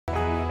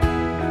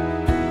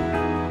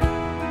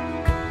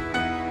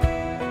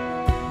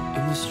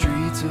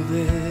streets of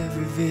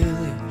every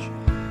village,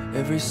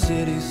 every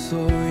city's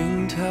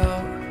soaring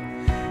tower.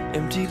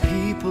 Empty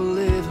people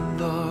live in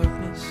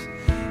darkness,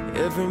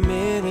 every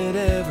minute,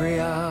 every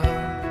hour.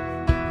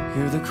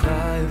 Hear the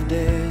cry of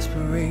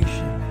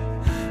desperation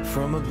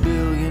from a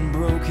billion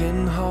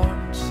broken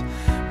hearts.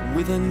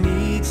 With a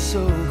need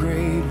so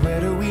great, where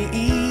do we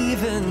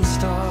even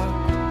start?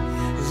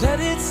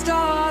 Let it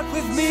start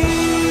with me.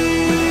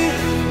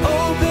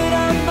 Open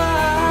up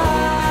my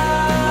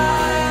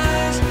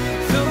eyes,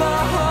 fill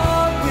my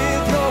heart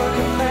with your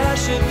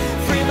compassion,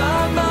 free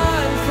my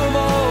mind from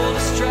all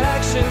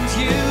distractions.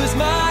 Use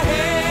my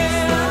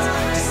hands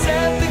to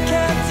set the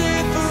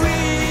captive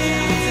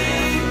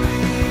free.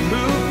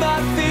 Move my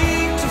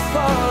feet to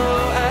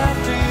follow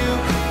after you.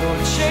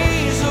 Lord,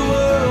 change the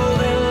world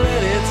and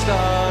let it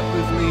start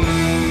with me.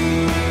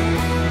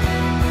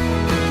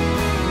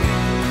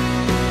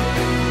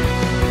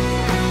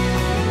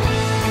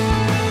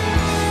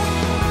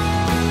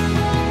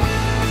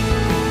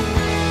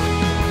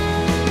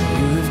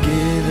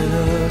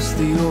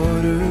 The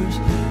orders,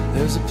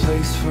 there's a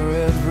place for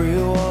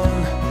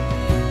everyone.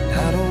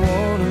 I don't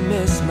want to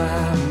miss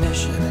my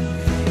mission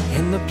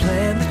in the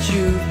plan that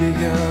you've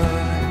begun.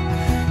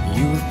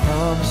 You have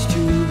promised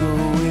to go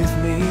with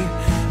me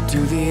to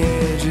the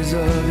edges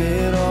of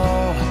it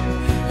all,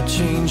 and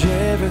change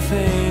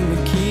everything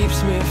that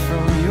keeps me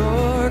from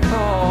your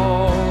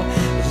call.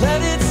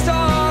 Let it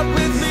start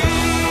with me.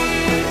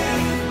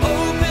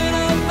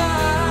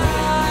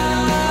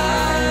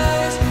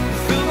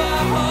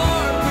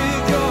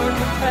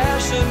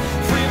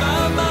 Free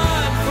my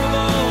mind from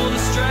all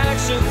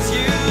distractions.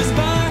 Use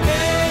my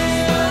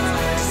hands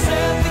to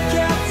set the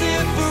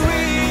captive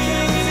free.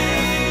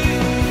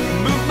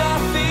 Move my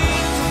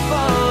feet to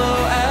follow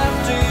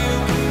after you.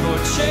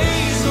 Lord,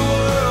 change the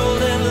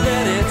world and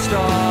let it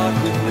start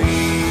with me.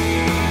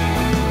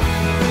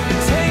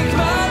 Take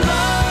my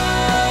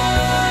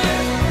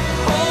life,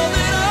 all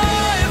that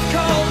I have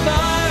called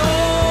my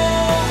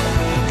own.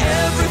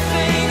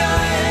 Everything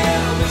I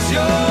am is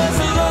yours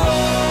alone.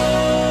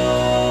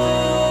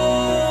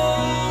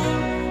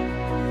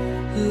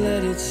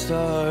 Let it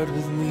start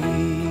with me.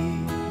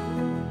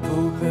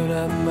 Open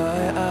up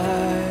my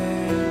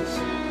eyes,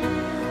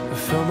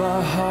 fill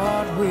my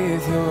heart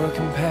with your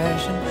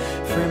compassion,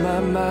 free my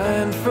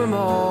mind from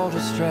all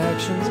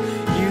distractions.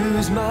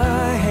 Use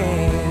my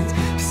hands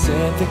to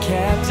set the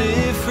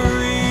captive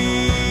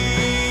free.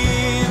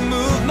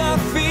 Move my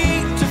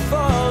feet to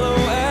follow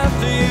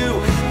after you.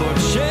 Lord,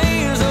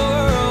 change the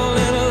world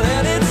and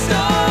let it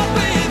start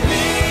with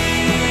me.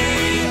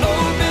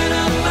 Open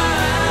up my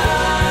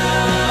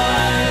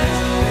eyes,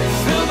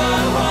 fill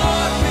my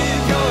heart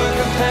with your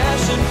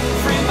compassion,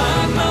 free my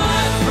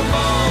mind from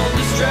all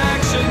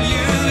distraction.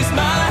 Use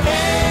my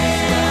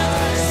hand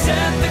to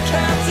set the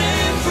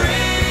captive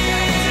free.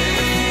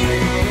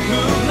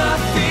 Move my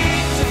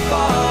feet to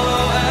follow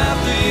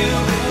after you.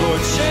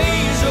 Lord,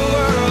 change the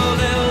world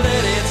and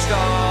let it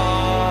start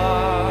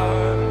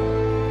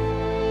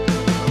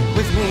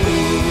with me.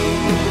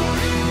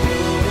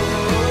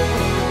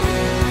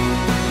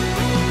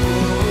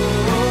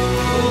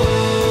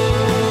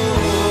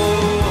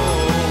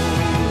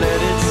 Let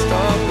it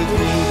start with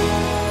me.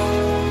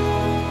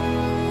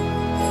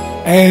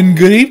 And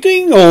good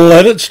evening.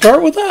 Let it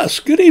start with us.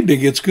 Good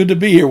evening. It's good to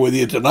be here with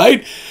you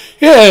tonight.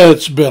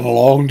 It's been a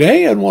long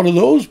day and one of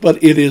those,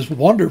 but it is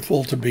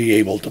wonderful to be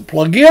able to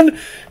plug in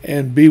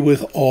and be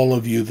with all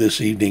of you this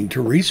evening.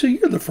 Teresa,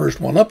 you're the first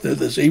one up there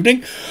this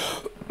evening.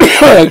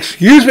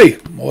 Excuse me.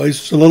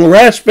 Voice a little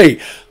raspy,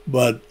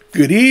 but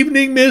good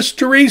evening, Miss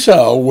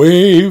Teresa.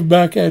 Wave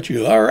back at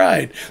you. All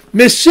right.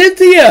 Miss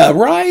Cynthia,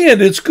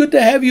 Ryan, it's good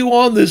to have you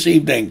on this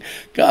evening.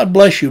 God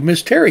bless you.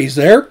 Miss Terry's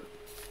there,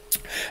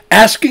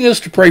 asking us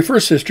to pray for her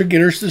sister,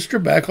 get her sister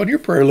back on your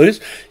prayer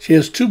list. She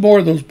has 2 more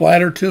of those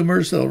bladder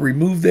tumors. They'll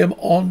remove them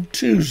on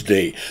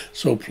Tuesday.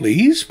 So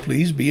please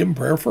be in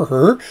prayer for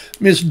her.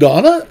 Miss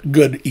Donna,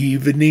 good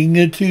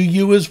evening to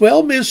you as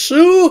well. Miss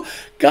Sue,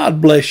 God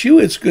bless you.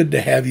 It's good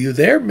to have you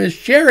there. Miss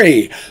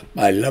Sherry,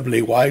 my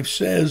lovely wife,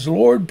 says,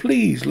 Lord,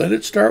 please let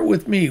it start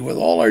with me, with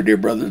all our dear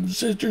brothers and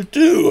sisters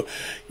too.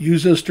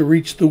 Use us to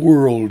reach the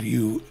world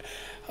you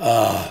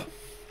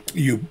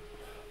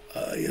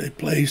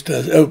placed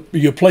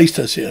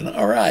us in.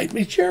 All right,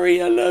 Miss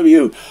Sherry, I love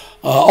you.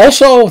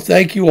 Also,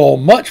 thank you all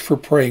much for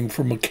praying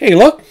for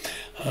Michaela.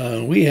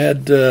 We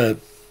had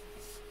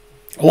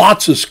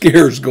lots of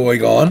scares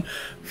going on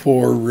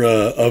for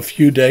a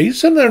few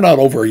days, and they're not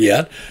over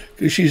yet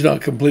because she's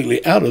not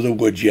completely out of the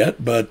woods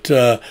yet, but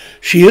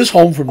she is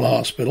home from the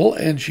hospital,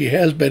 and she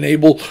has been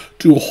able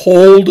to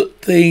hold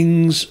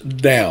things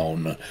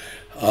down.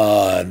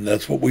 And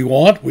that's what we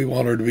want. We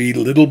want her to be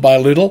little by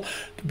little,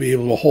 to be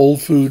able to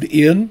hold food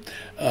in.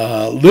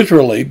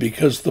 Literally,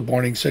 because of the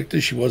morning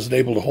sickness, she wasn't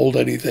able to hold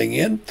anything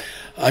in.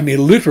 I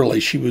mean, literally,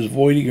 she was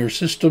voiding her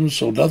system,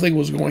 so nothing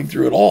was going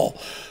through at all.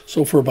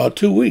 So for about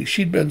 2 weeks,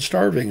 she'd been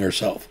starving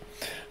herself.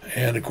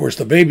 And, of course,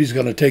 the baby's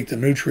going to take the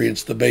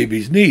nutrients the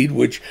babies need,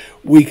 which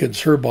weakens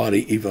her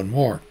body even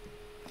more.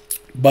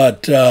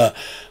 But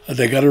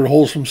They got her to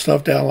hold some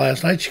stuff down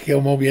last night. She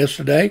came home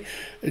yesterday,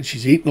 and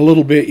she's eaten a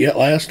little bit yet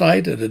last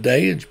night and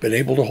today, and she's been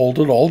able to hold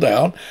it all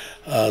down.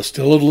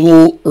 Still a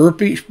little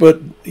irpy,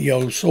 but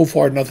so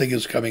far nothing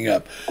is coming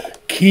up.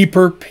 Keep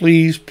her,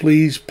 please,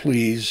 please,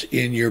 please,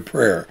 in your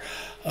prayer.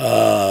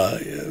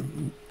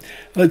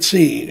 Let's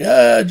see.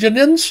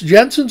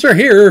 Jensen's are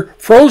here.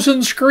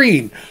 Frozen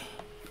screen.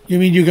 You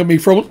mean you can be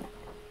frozen?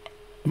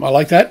 Am I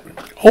like that?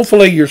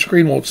 Hopefully your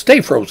screen won't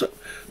stay frozen,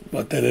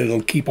 but that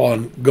it'll keep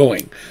on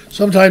going.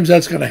 Sometimes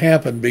that's going to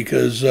happen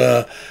because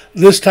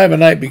this time of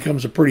night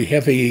becomes a pretty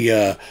heavy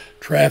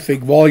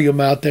traffic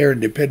volume out there,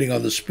 and depending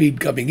on the speed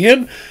coming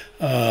in,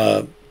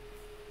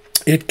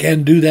 it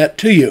can do that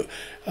to you.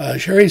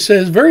 Sherry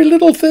says, very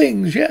little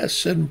things,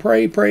 yes, and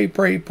pray, pray,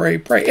 pray, pray,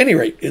 pray. Any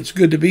rate, it's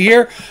good to be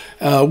here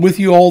with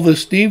you all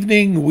this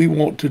evening. We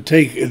want to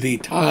take the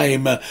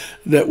time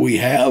that we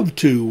have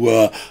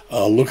to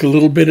look a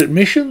little bit at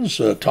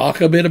missions, talk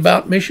a bit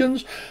about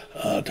missions,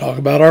 talk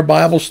about our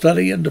Bible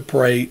study, and to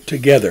pray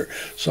together.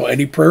 So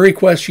any prayer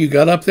requests you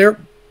got up there,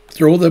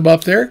 throw them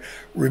up there.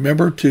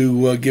 Remember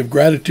to give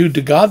gratitude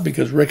to God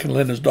because Rick and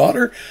Linda's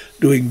daughter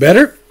doing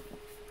better.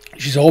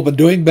 She's all been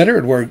doing better,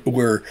 and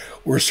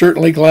we're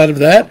certainly glad of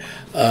that.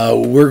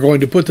 We're going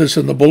to put this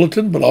in the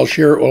bulletin, but I'll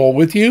share it all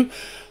with you.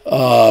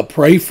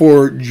 Pray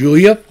for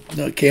Julia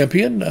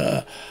Campion,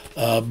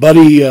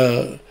 Buddy.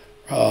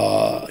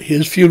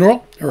 His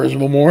funeral or his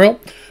memorial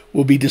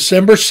will be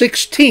December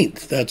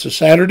 16th. That's a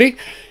Saturday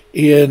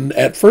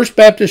at First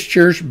Baptist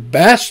Church,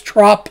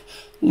 Bastrop,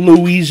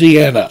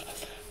 Louisiana.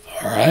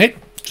 All right.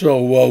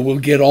 So we'll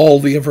get all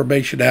the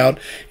information out.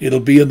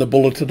 It'll be in the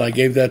bulletin. I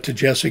gave that to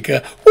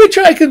Jessica, which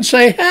I can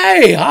say,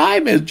 hey, hi,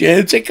 Miss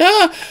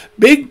Jessica.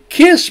 Big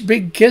kiss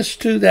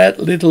to that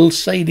little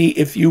sainty,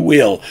 if you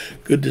will.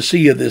 Good to see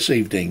you this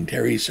evening.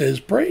 Terry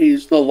says,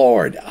 praise the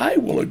Lord. I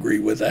will agree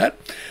with that.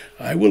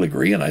 I will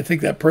agree, and I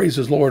think that praise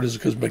the Lord is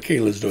because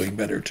Michaela's doing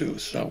better too.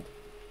 So,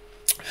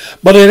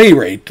 but at any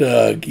rate,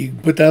 you can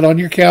put that on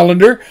your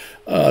calendar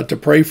to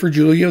pray for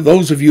Julia.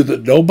 Those of you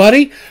that know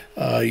Buddy,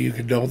 you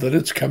can know that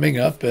it's coming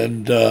up,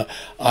 and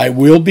I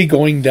will be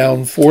going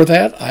down for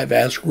that. I've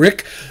asked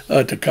Rick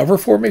to cover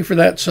for me for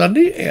that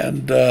Sunday,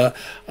 and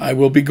I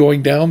will be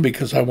going down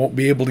because I won't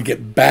be able to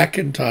get back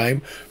in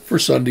time for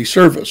Sunday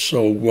service.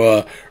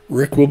 So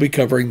Rick will be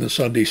covering the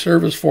Sunday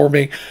service for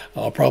me.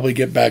 I'll probably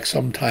get back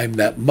sometime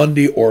that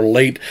Monday or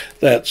late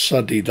that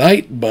Sunday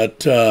night, but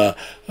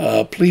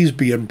please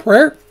be in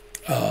prayer.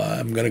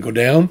 I'm going to go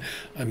down.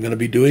 I'm going to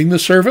be doing the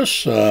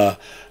service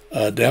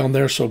down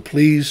there, so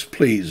please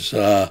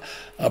pray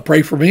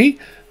for me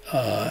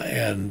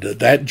and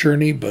that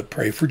journey, but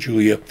pray for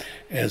Julia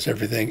as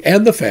everything,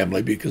 and the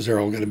family, because they're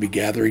all going to be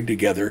gathering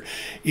together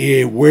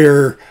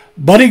where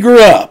Buddy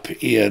grew up,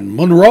 in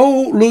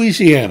Monroe,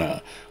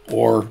 Louisiana,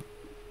 or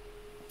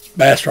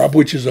Bastrop,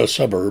 which is a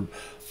suburb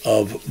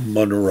of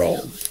Monroe.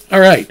 All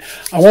right,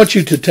 I want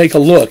you to take a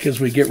look as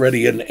we get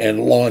ready and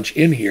launch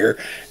in here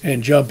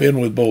and jump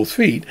in with both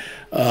feet.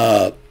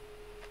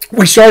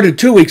 We started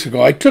 2 weeks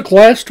ago. I took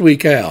last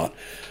week out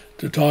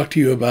to talk to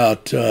you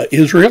about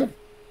Israel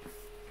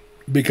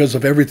because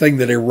of everything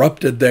that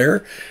erupted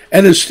there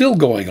and is still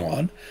going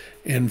on.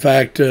 In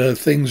fact,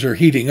 things are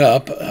heating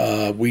up.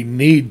 We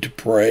need to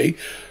pray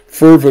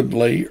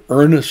fervently,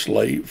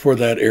 earnestly for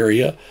that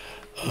area.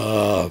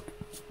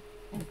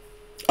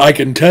 I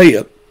can tell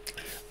you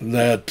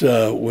that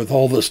with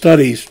all the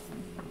studies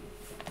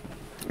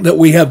that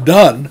we have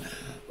done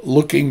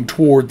looking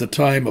toward the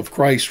time of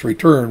Christ's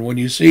return, when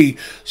you see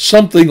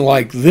something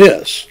like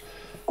this,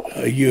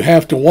 you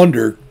have to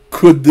wonder,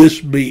 could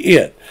this be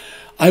it?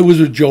 I was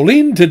with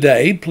Jolene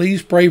today.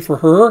 Please pray for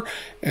her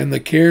and the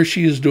care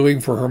she is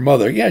doing for her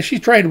mother. Yeah, she's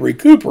trying to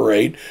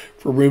recuperate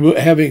from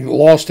having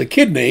lost a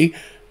kidney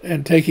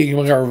and taking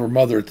care of her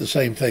mother at the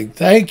same thing.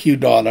 Thank you,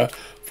 Donna,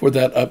 for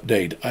that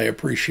update. I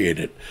appreciate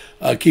it.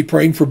 Keep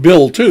praying for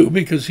Bill, too,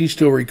 because he's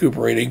still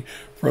recuperating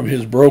from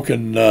his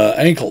broken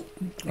ankle.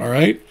 All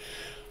right?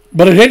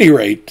 But at any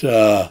rate,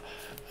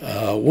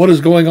 what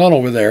is going on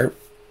over there?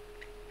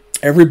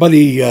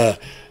 Everybody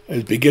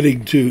is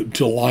beginning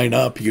to line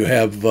up. You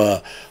have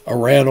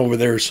Iran over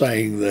there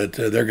saying that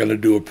they're going to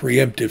do a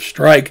preemptive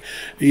strike.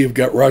 You've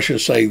got Russia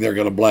saying they're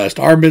going to blast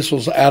our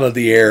missiles out of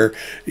the air.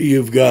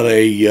 You've got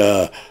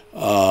a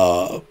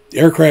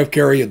aircraft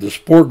carrier, the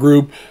support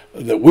group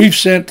that we've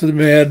sent to the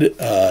Med,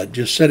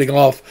 just setting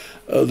off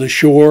the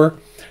shore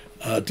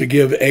to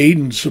give aid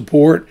and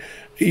support.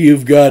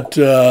 You've got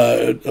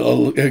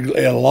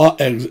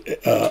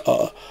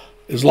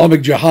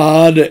Islamic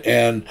Jihad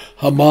and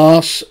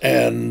Hamas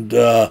and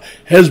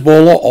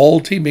Hezbollah all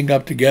teaming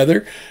up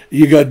together.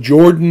 You got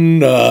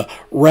Jordan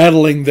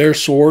rattling their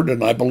sword,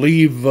 and I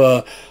believe,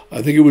 I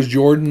think it was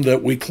Jordan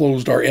that we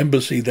closed our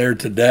embassy there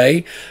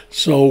today.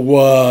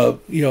 So,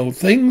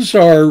 things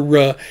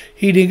are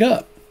heating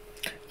up.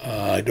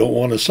 I don't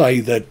want to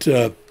say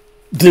that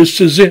this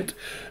is it,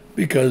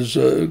 because,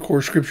 of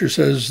course, Scripture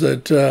says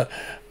that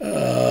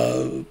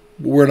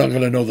we're not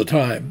going to know the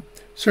time.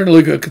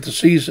 Certainly look at the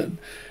season.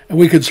 And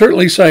we can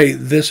certainly say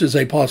this is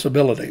a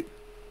possibility.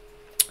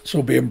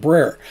 So be in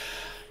prayer.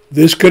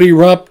 This could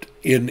erupt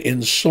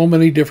in so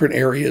many different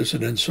areas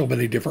and in so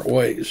many different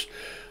ways.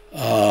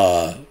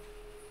 So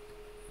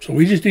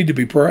we just need to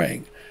be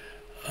praying.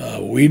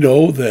 We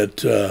know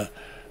that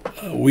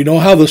we know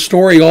how the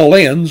story all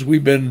ends.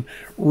 We've been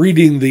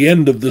reading the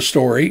end of the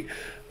story.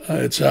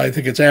 I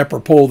think it's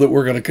apropos that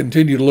we're going to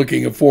continue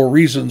looking at 4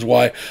 reasons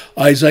why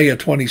Isaiah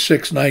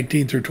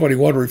 26:19 through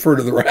 21 refer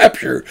to the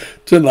rapture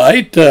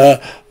tonight,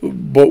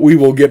 but we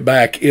will get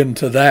back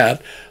into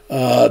that.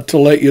 To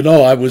let you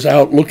know, I was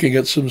out looking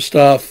at some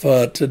stuff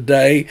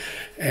today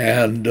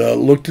and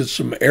looked at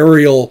some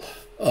aerial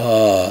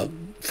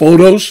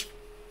photos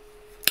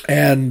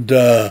and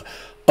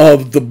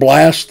of the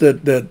blast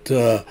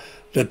that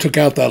took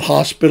out that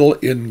hospital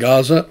in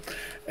Gaza.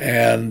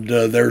 And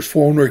there's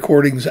phone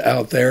recordings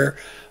out there.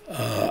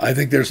 I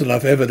think there's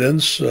enough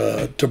evidence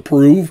to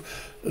prove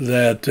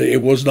that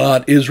it was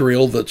not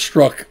Israel that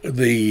struck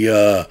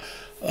the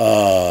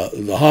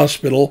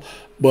hospital,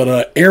 but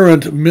an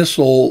errant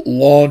missile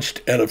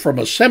launched from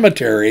a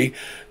cemetery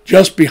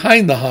just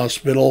behind the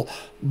hospital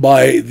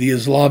by the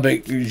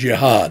Islamic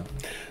Jihad.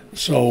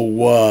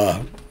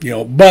 So,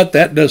 but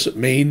that doesn't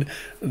mean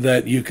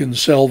that you can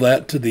sell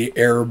that to the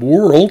Arab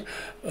world,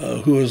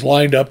 who has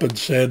lined up and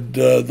said,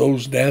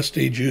 those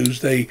nasty Jews,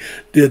 they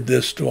did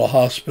this to a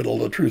hospital.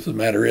 The truth of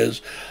the matter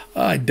is,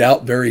 I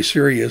doubt very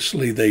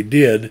seriously they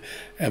did.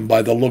 And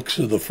by the looks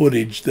of the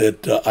footage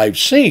that I've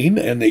seen,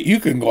 and that you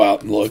can go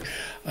out and look,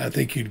 I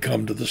think you'd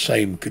come to the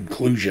same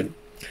conclusion.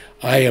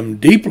 I am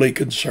deeply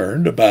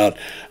concerned about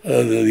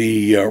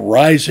the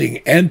rising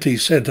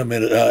anti-Jewish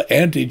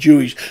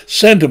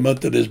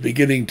sentiment that is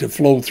beginning to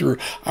flow through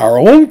our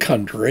own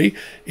country,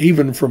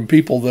 even from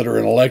people that are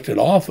in elected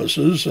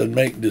offices and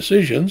make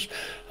decisions.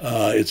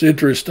 It's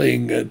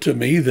interesting to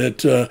me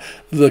that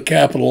the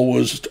Capitol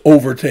was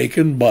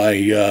overtaken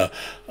by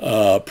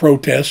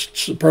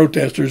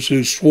protesters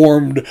who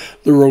swarmed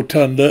the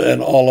rotunda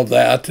and all of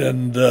that,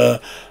 and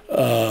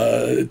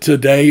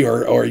today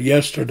or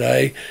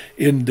yesterday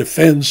in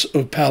defense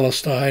of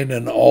Palestine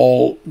and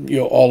all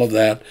of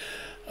that.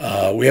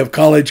 We have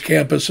college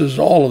campuses,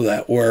 all of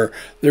that, where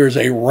there's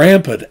a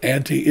rampant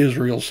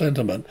anti-Israel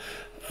sentiment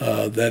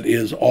that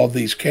is on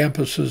these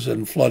campuses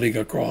and flooding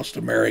across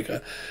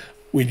America.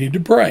 We need to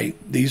pray.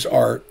 These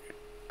are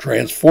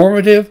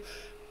transformative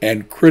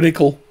and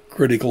critical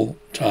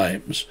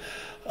times.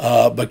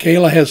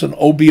 Michaela has an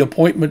OB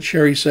appointment,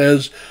 Sherry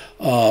says,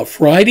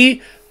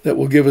 Friday, that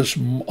will give us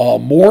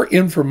more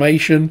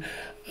information.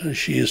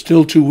 She is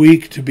still too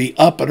weak to be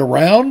up and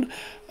around.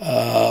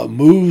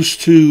 Moves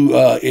to,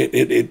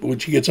 when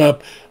she gets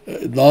up,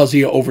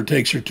 nausea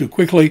overtakes her too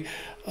quickly,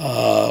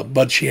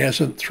 but she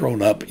hasn't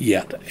thrown up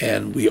yet,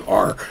 and we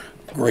are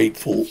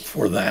grateful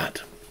for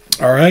that.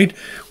 All right,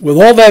 with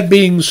all that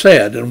being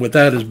said, and with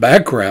that as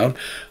background,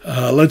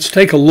 let's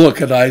take a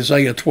look at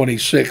Isaiah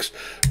 26,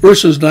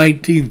 verses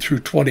 19 through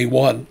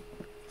 21.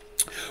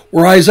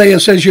 Where Isaiah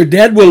says, your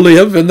dead will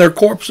live and their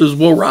corpses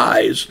will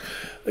rise.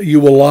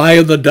 You will lie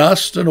in the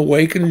dust and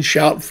awaken and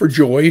shout for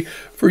joy,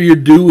 for your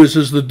dew is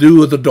as the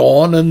dew of the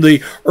dawn, and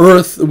the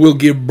earth will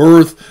give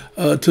birth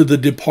to the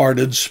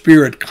departed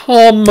spirit.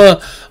 Come,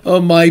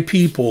 my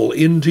people,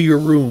 into your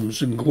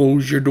rooms and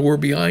close your door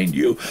behind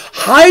you.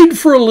 Hide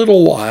for a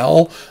little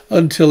while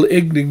until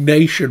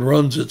indignation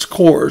runs its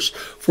course.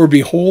 For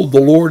behold,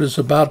 the Lord is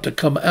about to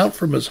come out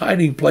from his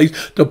hiding place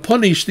to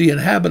punish the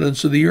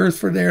inhabitants of the earth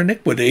for their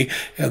iniquity,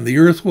 and the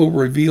earth will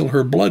reveal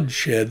her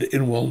bloodshed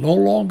and will no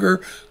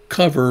longer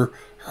cover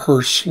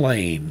her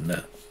slain.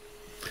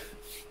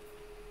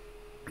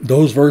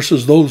 Those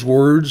verses, those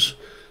words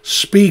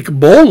speak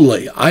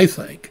boldly, I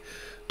think,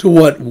 to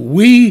what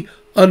we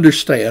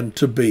understand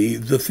to be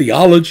the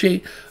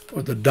theology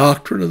or the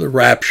doctrine of the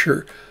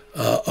rapture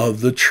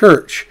of the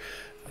church.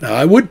 Now,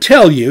 I would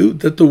tell you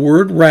that the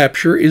word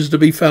rapture is to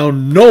be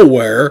found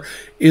nowhere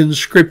in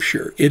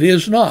Scripture. It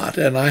is not.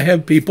 And I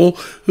have people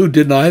who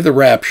deny the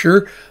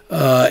rapture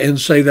and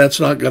say that's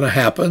not going to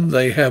happen.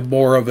 They have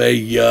more of a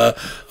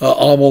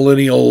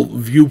amillennial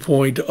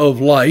viewpoint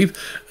of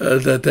life,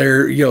 that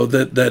they're,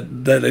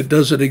 that it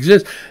doesn't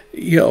exist.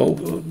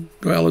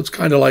 Well, it's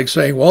kind of like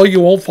saying, well, you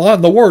won't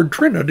find the word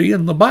Trinity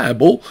in the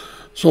Bible,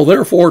 so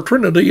therefore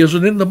Trinity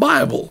isn't in the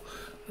Bible.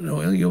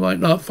 Well, you might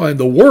not find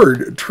the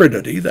word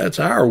Trinity, that's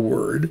our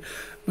word,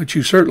 but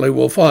you certainly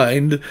will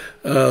find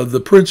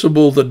the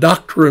principle, the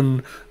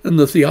doctrine, and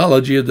the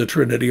theology of the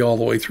Trinity all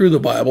the way through the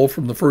Bible,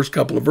 from the first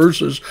couple of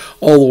verses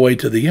all the way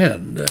to the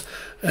end.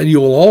 And you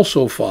will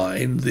also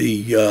find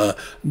the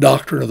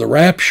doctrine of the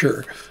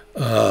rapture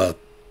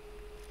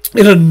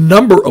in a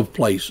number of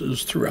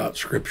places throughout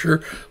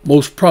Scripture.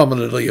 Most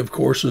prominently, of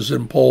course, is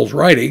in Paul's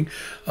writing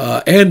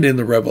and in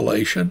the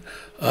Revelation.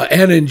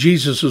 And in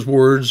Jesus'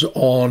 words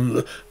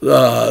on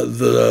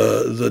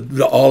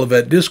the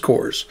Olivet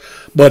Discourse.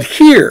 But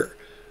here,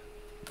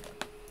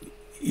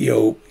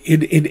 in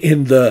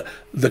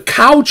the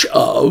couch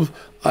of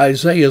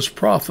Isaiah's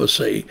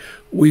prophecy,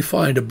 we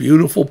find a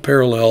beautiful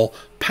parallel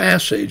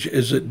passage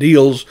as it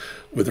deals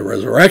with the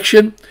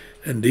resurrection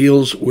and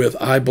deals with,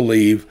 I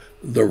believe,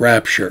 the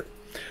rapture.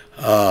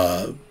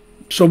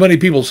 So many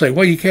people say,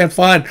 well, you can't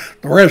find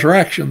the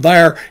resurrection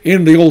there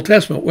in the Old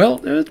Testament.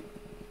 Well, it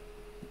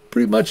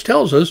pretty much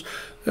tells us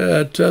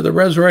that the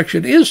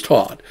resurrection is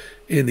taught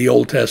in the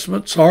Old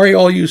Testament. Sorry,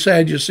 all you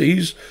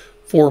Sadducees,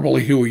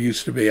 formerly who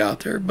used to be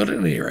out there, but at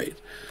any rate,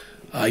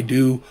 I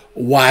do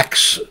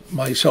wax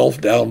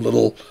myself down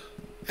little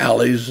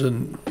alleys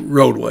and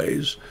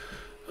roadways.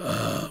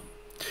 I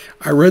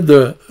read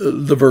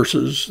the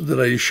verses that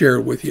I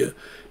shared with you.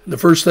 And the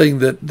first thing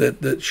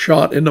that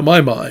shot into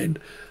my mind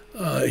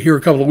here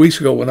a couple of weeks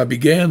ago when I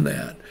began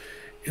that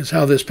is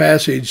how this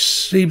passage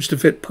seems to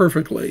fit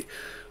perfectly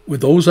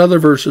with those other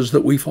verses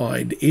that we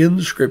find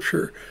in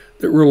Scripture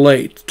that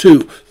relate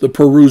to the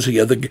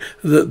parousia,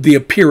 the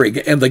appearing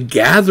and the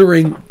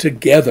gathering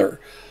together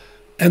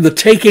and the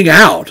taking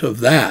out of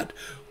that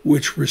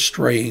which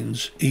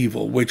restrains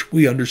evil, which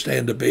we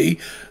understand to be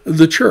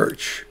the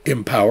church,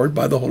 empowered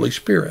by the Holy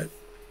Spirit.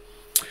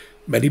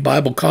 Many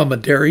Bible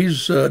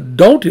commentaries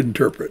don't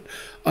interpret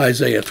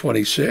Isaiah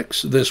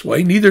 26 this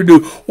way. Neither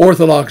do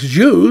Orthodox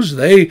Jews.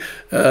 They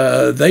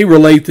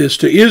relate this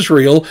to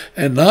Israel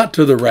and not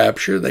to the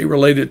rapture. They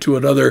relate it to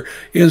another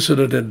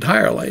incident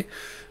entirely.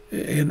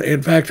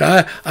 In fact,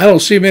 I don't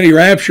see many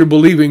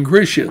rapture-believing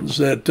Christians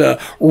that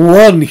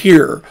run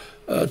here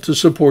to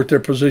support their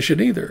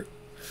position either.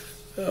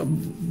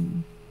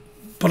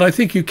 But I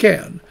think you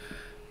can.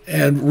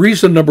 And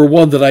reason number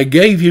one that I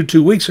gave you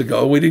 2 weeks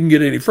ago, we didn't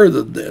get any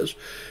further than this,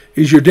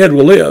 is your dead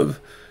will live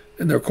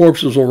and their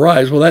corpses will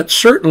rise. Well, that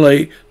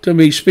certainly, to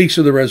me, speaks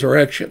of the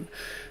resurrection.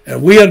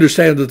 And we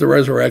understand that the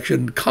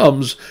resurrection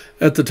comes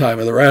at the time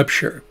of the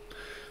rapture.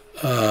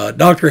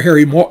 Dr.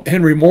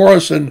 Henry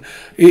Morrison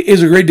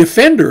is a great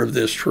defender of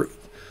this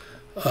truth,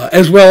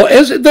 as well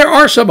as there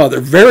are some other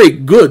very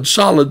good,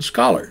 solid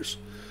scholars.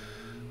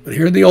 But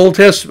here in the Old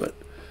Testament,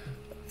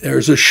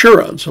 there's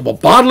assurance of a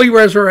bodily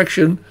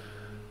resurrection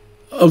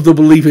of the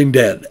believing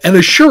dead. An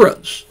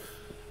assurance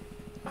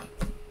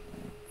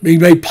being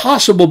made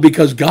possible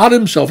because God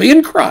himself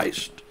in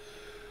Christ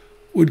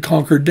would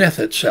conquer death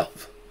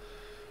itself.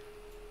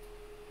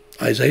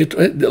 Isaiah,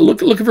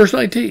 look at verse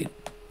 19.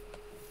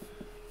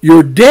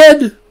 Your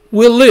dead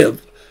will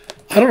live.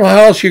 I don't know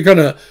how else you're going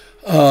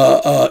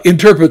to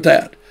interpret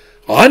that.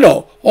 I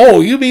know.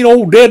 Oh, you mean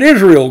old dead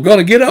Israel going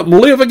to get up and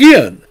live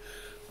again?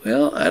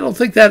 Well, I don't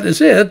think that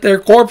is it. Their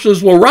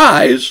corpses will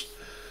rise.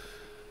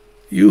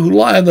 You who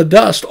lie in the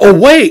dust,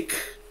 awake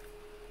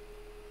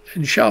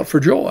and shout for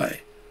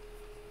joy.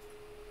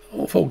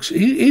 Oh, folks,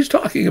 he's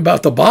talking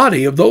about the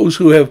body of those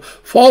who have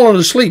fallen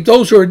asleep,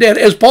 those who are dead,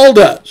 as Paul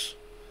does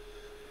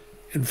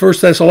in 1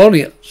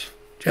 Thessalonians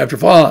chapter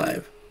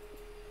 5.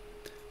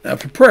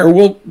 After prayer,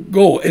 we'll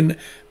go and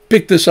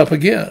pick this up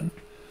again.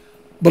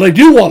 But I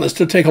do want us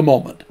to take a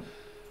moment,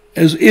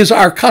 as is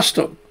our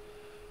custom,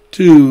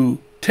 to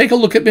take a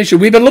look at mission.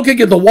 We've been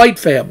looking at the White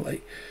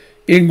family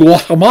in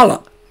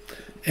Guatemala.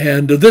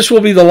 And this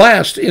will be the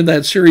last in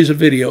that series of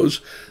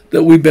videos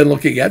that we've been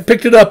looking at.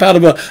 Picked it up out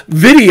of a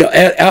video,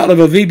 out of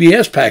a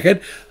VBS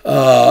packet,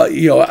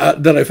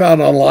 that I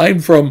found online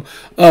from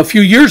a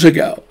few years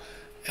ago.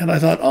 And I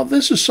thought, oh,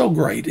 this is so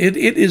great. It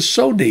is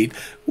so neat.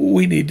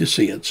 We need to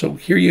see it. So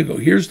here you go.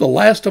 Here's the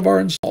last of our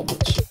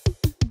installments.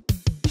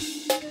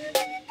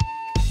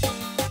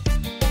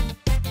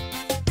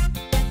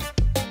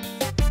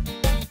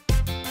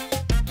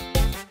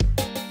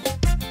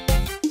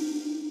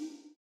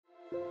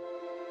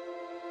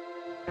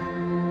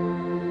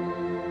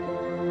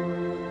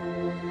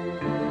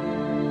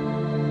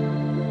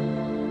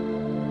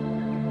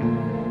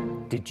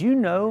 Did you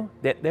know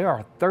that there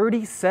are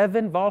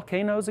 37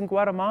 volcanoes in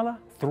Guatemala?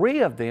 3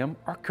 of them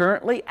are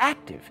currently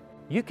active.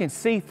 You can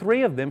see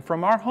 3 of them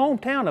from our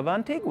hometown of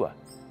Antigua.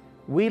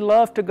 We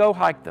love to go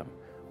hike them.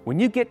 When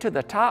you get to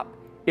the top,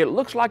 it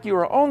looks like you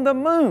are on the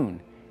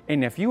moon.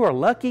 And if you are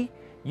lucky,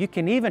 you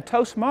can even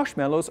toast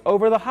marshmallows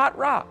over the hot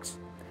rocks.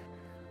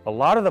 A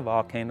lot of the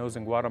volcanoes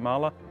in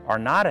Guatemala are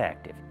not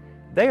active.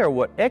 They are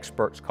what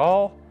experts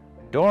call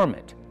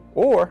dormant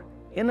or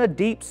in a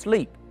deep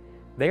sleep.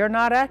 They are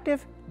not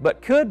active, but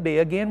could be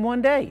again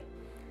one day.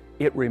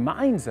 It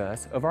reminds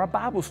us of our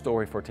Bible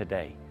story for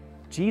today.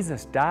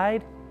 Jesus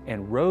died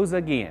and rose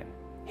again.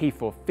 He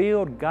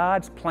fulfilled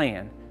God's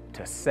plan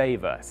to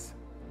save us.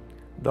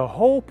 The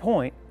whole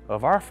point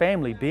of our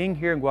family being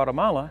here in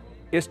Guatemala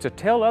is to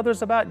tell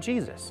others about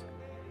Jesus,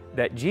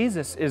 that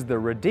Jesus is the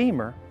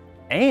Redeemer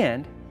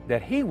and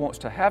that He wants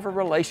to have a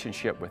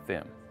relationship with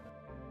them.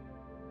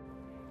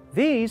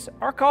 These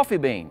are coffee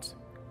beans.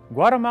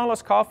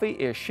 Guatemala's coffee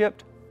is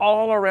shipped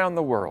all around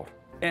the world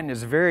and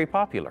is very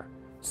popular.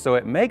 So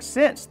it makes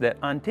sense that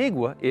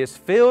Antigua is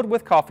filled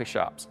with coffee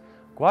shops.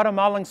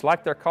 Guatemalans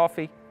like their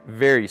coffee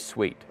very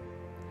sweet.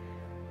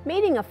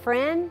 Meeting a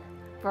friend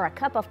for a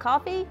cup of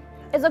coffee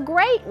is a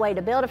great way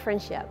to build a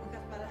friendship.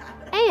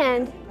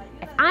 And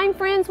if I'm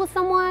friends with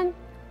someone,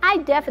 I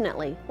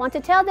definitely want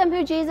to tell them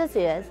who Jesus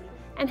is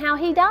and how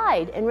He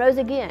died and rose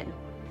again.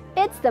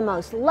 It's the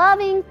most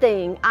loving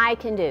thing I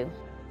can do.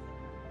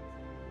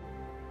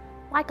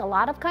 Like a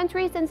lot of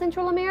countries in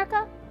Central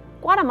America,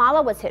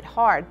 Guatemala was hit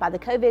hard by the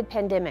COVID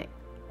pandemic.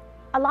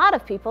 A lot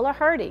of people are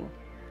hurting.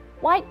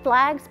 White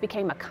flags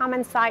became a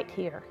common sight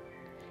here.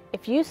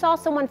 If you saw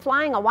someone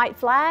flying a white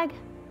flag,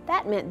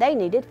 that meant they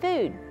needed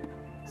food.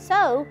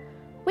 So,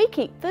 we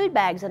keep food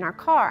bags in our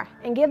car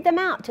and give them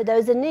out to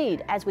those in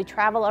need as we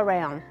travel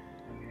around.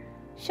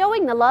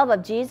 Showing the love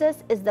of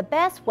Jesus is the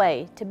best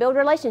way to build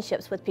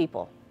relationships with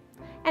people.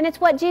 And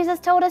it's what Jesus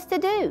told us to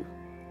do.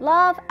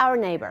 Love our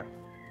neighbor.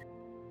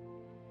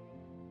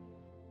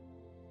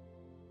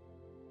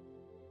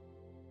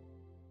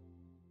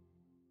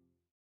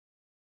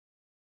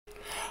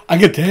 I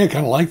get to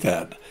kind of like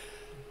that.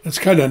 That's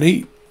kind of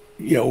neat.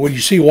 You know, when you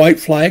see a white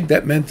flag,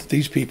 that meant that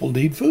these people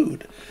need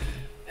food.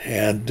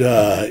 And,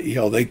 you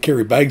know, they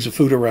carry bags of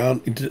food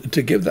around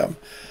to give them.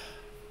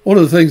 One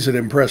of the things that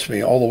impressed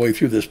me all the way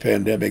through this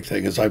pandemic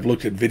thing is I've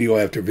looked at video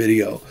after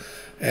video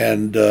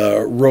and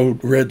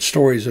read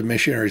stories of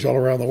missionaries all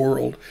around the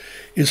world,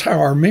 is how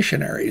our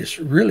missionaries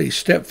really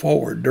stepped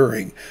forward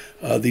during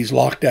these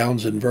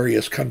lockdowns in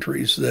various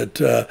countries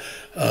that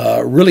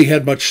really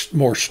had much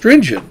more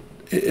stringent,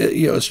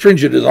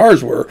 stringent as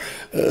ours were.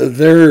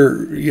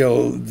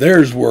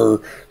 Theirs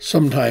were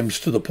sometimes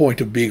to the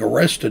point of being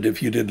arrested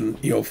if you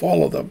didn't,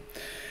 follow them.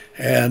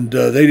 And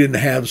they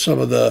didn't have some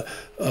of the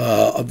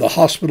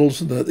hospitals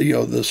and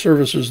the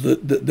services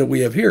that we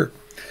have here.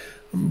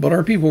 But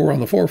our people were on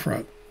the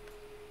forefront.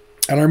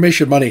 And our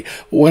mission money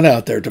went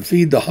out there to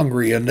feed the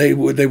hungry, and they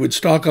would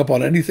stock up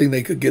on anything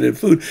they could get in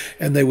food,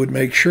 and they would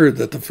make sure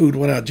that the food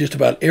went out. Just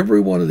about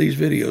every one of these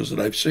videos that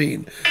I've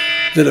seen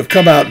that have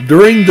come out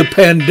during the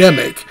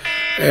pandemic,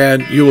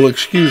 and you will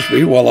excuse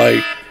me while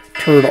I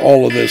turn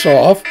all of this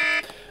off,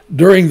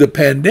 during the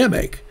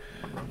pandemic,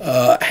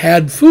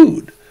 had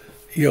food.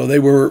 They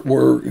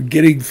were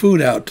getting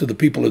food out to the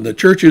people in the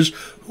churches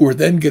who were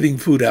then getting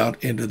food out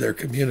into their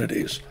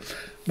communities.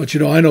 But,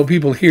 I know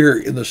people here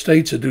in the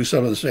States that do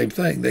some of the same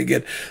thing. They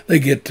get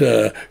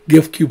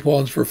gift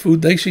coupons for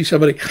food. They see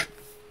somebody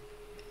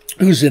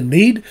who's in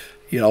need,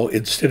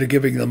 instead of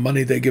giving them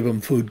money, they give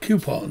them food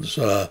coupons.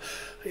 I'm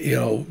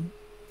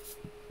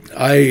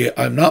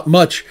not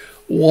much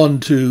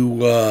one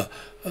to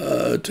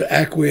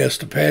acquiesce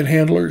to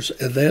panhandlers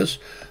in this.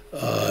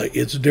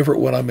 It's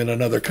different when I'm in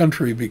another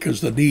country because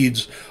the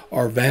needs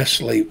are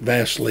vastly,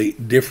 vastly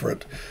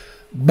different.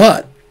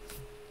 But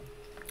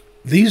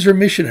these are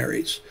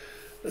missionaries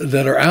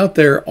that are out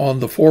there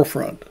on the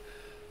forefront.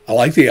 I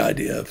like the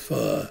idea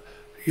of,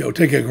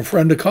 taking a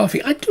friend to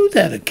coffee. I do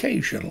that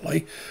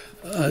occasionally.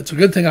 It's a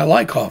good thing I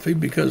like coffee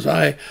because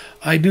I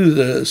do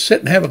the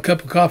sit and have a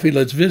cup of coffee,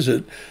 let's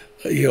visit,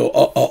 a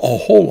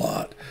whole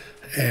lot.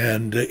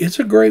 And it's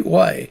a great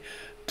way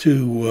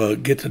to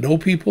get to know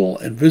people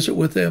and visit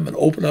with them and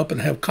open up and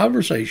have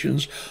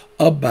conversations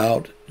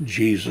about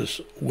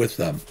Jesus with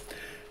them.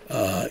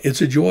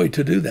 It's a joy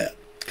to do that.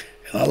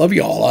 And I love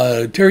you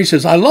all. Terry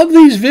says, I love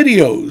these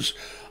videos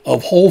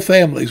of whole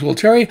families. Well,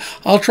 Terry,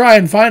 I'll try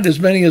and find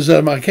as many as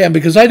I can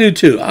because I do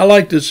too. I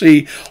like to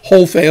see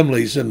whole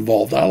families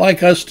involved. I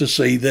like us to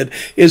see that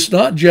it's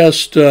not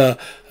just a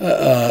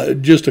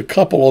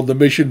couple on the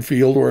mission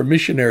field or a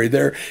missionary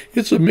there.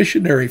 It's a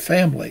missionary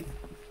family.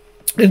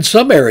 In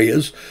some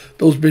areas,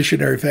 those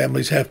missionary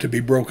families have to be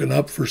broken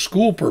up for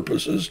school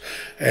purposes,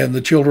 and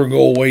the children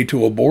go away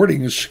to a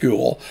boarding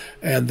school,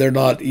 and they're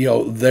not,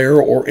 there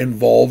or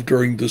involved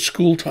during the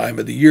school time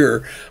of the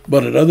year,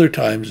 but at other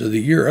times of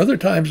the year. Other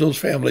times, those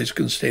families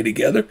can stay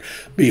together,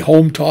 be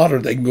home taught, or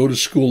they can go to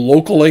school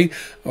locally,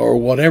 or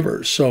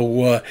whatever.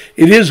 So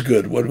it is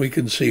good when we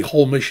can see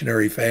whole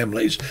missionary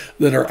families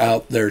that are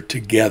out there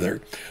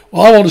together.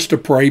 Well, I want us to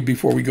pray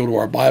before we go to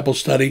our Bible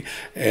study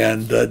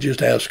and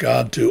just ask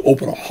God to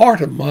open a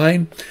heart and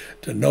mind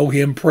to know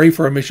Him, pray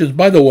for our missions.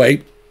 By the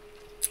way,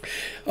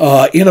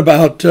 in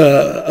about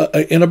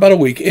a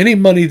week, any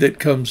money that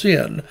comes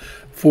in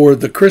for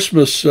the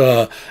Christmas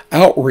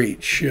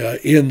outreach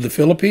in the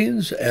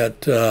Philippines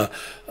at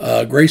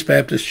Grace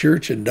Baptist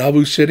Church in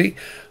Davao City,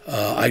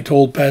 I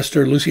told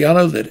Pastor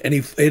Luciano that any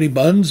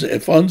funds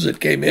that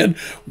came in,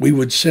 we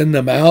would send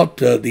them out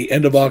the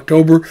end of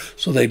October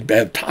so they'd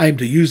have time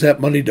to use that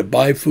money to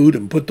buy food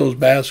and put those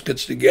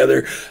baskets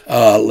together.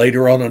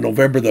 Later on in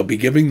November, they'll be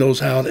giving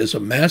those out as a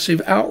massive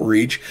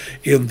outreach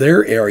in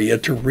their area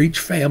to reach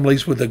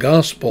families with the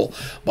gospel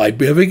by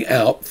giving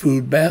out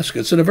food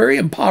baskets in a very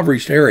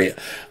impoverished area,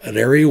 an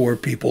area where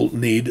people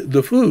need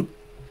the food.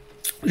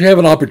 You have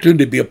an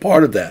opportunity to be a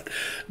part of that.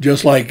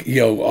 Just like,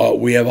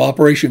 we have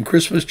Operation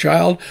Christmas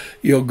Child,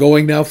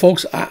 going now.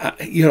 Folks,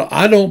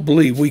 I don't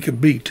believe we can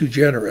be too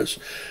generous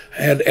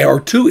and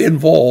are too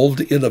involved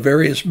in the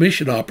various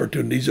mission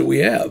opportunities that we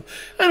have.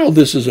 I know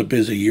this is a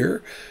busy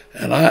year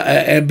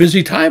and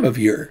busy time of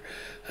year,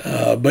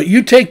 but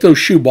you take those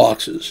shoe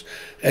boxes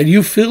and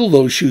you fill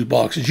those shoe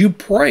boxes. You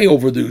pray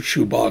over those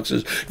shoe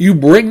boxes. You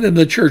bring them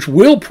to church.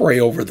 We'll pray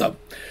over them.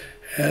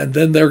 And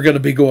then they're going to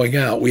be going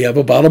out. We have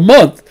about a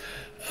month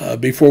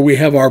before we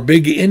have our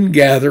big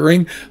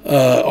in-gathering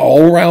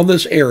all around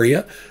this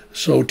area.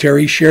 So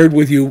Terry shared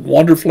with you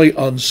wonderfully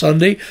on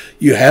Sunday.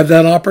 You have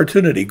that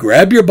opportunity.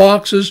 Grab your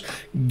boxes,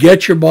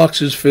 get your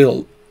boxes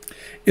filled.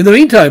 In the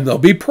meantime, though,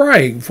 be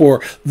praying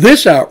for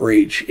this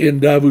outreach in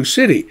Davao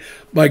City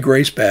by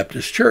Grace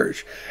Baptist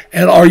Church.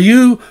 And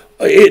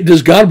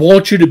does God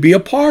want you to be a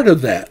part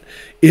of that?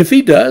 If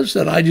he does,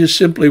 then I just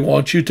simply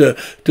want you to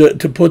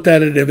put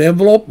that in an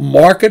envelope,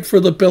 mark it for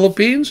the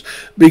Philippines,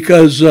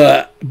 because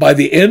by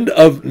the end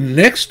of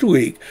next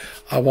week,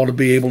 I want to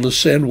be able to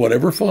send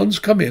whatever funds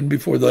come in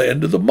before the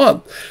end of the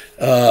month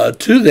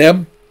to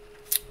them,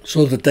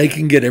 so that they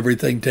can get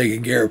everything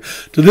taken care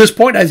of. To this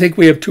point, I think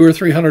we have $200 or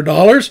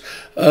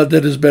 $300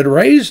 that has been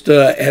raised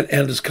and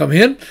has come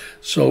in.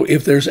 So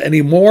if there's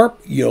any more,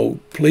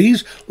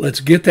 please,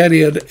 let's get that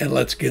in and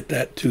let's get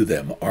that to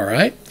them. All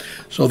right?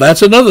 So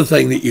that's another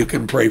thing that you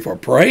can pray for.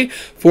 Pray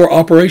for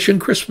Operation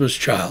Christmas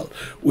Child.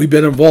 We've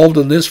been involved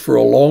in this for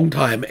a long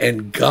time,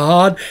 and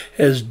God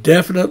has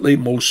definitely,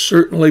 most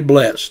certainly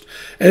blessed.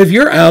 And if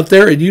you're out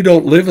there and you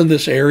don't live in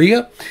this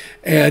area,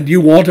 and you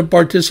want to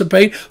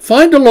participate,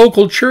 find a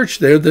local church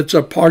there that's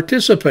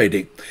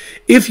participating.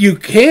 If you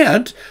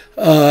can't,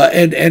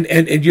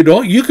 and you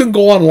don't, you can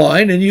go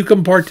online and you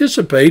can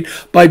participate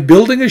by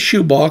building a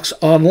shoebox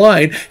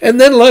online, and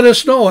then let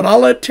us know, and I'll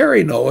let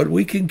Terry know, and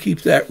we can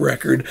keep that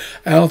record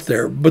out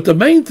there. But the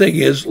main thing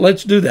is,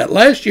 let's do that.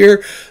 Last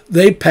year,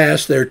 they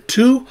passed their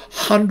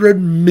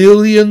 200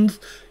 millionth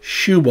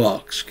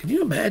shoebox. Can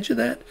you imagine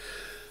that?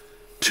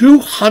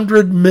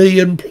 200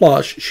 million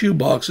plus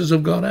shoeboxes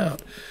have gone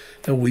out.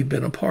 And we've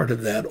been a part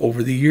of that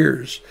over the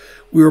years.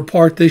 We were a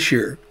part this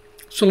year.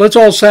 So let's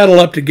all saddle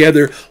up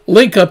together,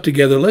 link up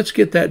together. Let's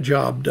get that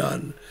job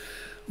done.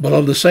 But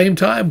at the same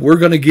time, we're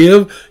going to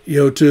give,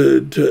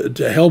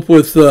 to help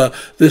with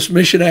this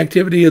mission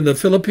activity in the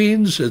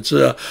Philippines. It's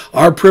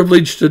our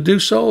privilege to do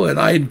so. And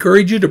I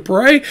encourage you to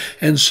pray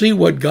and see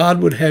what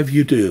God would have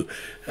you do.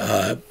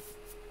 I'm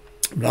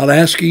not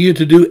asking you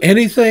to do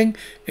anything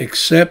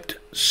except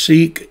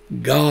seek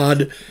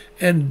God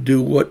and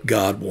do what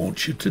God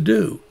wants you to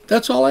do.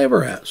 That's all I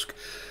ever ask.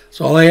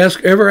 That's all I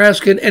ever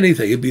ask in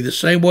anything. It'd be the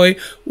same way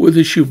with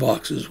the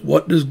shoeboxes.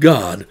 What does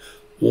God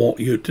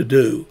want you to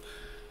do?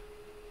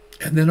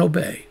 And then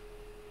obey.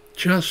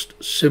 Just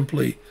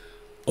simply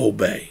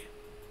obey.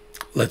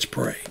 Let's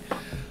pray.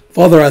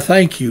 Father, I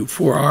thank you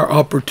for our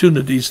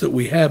opportunities that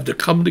we have to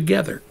come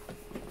together,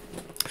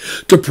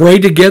 to pray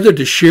together,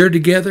 to share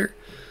together,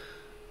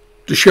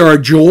 to share our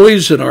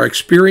joys and our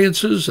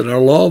experiences and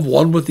our love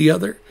one with the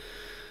other.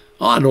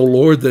 I know,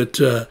 Lord, that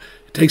it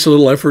takes a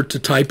little effort to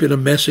type in a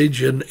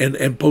message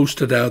and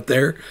post it out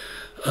there,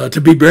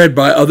 to be read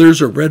by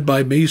others or read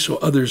by me so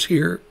others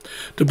hear,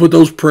 to put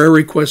those prayer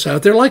requests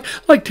out there like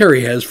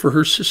Terry has for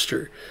her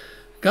sister.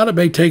 God, it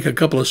may take a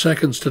couple of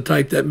seconds to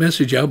type that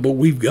message out, but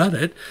we've got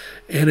it,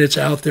 and it's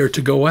out there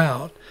to go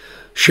out.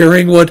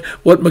 Sharing what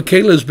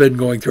Michaela's been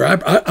going through.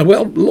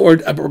 Well,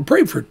 Lord, I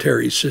pray for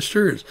Terry's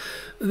sister,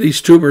 these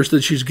tumors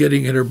that she's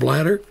getting in her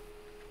bladder.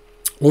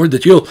 Lord,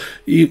 that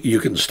you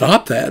can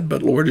stop that,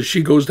 but Lord, as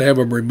she goes to have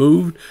them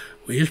removed,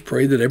 we just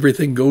pray that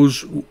everything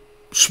goes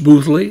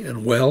smoothly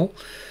and well.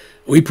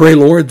 We pray,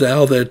 Lord,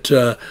 now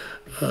that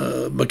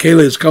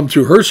Michaela has come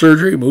through her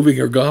surgery, moving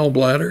her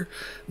gallbladder.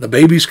 The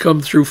baby's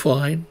come through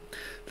fine.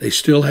 They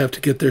still have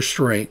to get their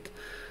strength.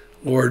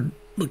 Lord,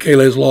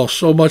 Michaela has lost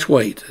so much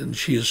weight, and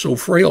she is so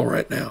frail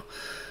right now.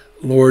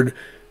 Lord,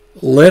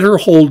 let her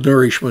hold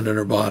nourishment in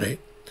her body.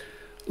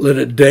 Let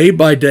it day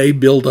by day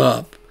build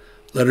up.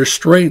 Let her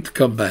strength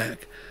come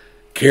back.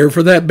 Care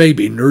for that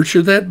baby.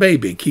 Nurture that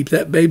baby. Keep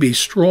that baby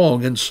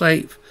strong and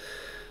safe.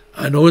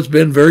 I know it's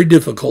been very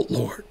difficult,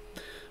 Lord.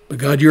 But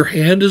God, your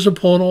hand is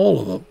upon all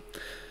of them.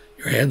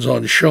 Your hand's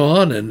on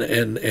Sean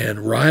and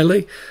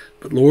Riley.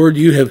 But Lord,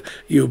 you have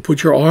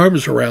put your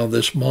arms around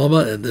this mama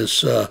and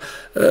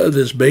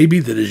this baby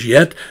that is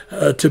yet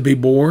to be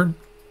born.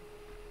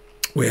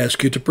 We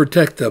ask you to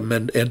protect them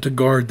and to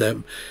guard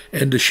them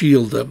and to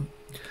shield them.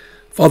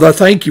 Father, I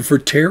thank you for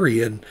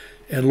Terry and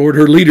Lord,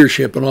 her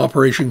leadership in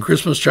Operation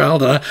Christmas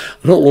Child. And I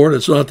know, Lord,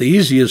 it's not the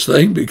easiest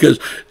thing because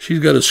she's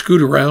got to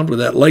scoot around with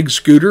that leg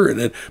scooter and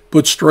it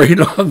puts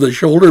strain on the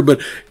shoulder.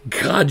 But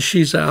God,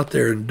 she's out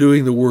there and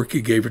doing the work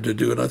you gave her to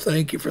do, and I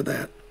thank you for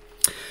that.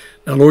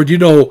 Now, Lord, you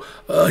know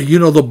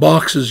the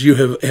boxes you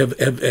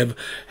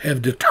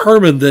have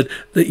determined that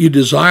you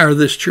desire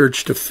this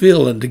church to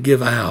fill and to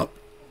give out.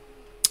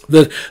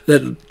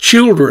 That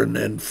children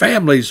and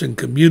families and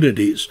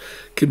communities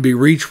can be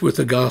reached with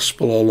the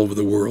gospel all over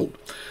the world.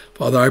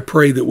 Father, I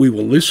pray that we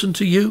will listen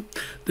to you,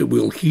 that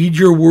we'll heed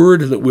your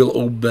word, and that we'll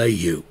obey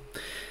you.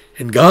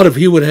 And God, if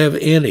you would have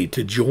any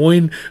to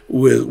join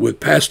with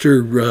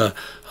Pastor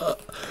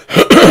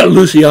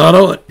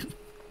Luciano,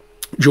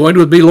 join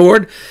with me,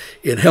 Lord,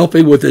 in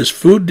helping with this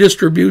food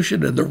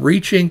distribution and the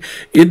reaching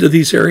into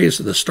these areas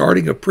and the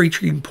starting of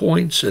preaching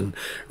points and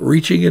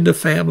reaching into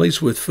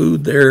families with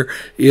food there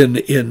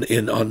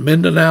on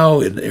Mindanao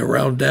and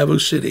around Davao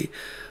City.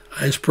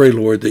 I just pray,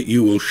 Lord, that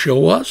you will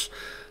show us,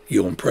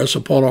 you'll impress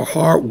upon our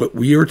heart what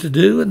we are to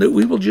do, and that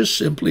we will just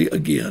simply,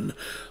 again,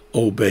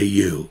 obey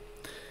you.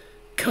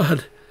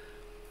 God,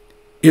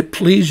 it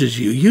pleases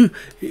you.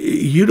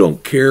 You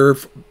don't care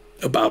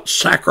about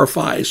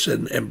sacrifice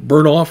and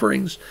burnt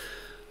offerings.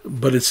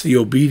 but it's the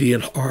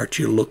obedient heart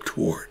you look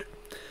toward.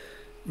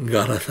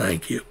 God, I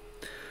thank you.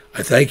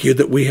 I thank you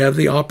that we have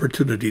the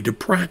opportunity to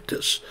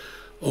practice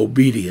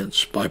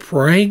obedience by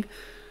praying,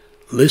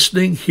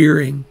 listening,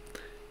 hearing,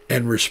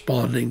 and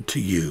responding to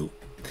you.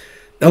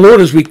 Now,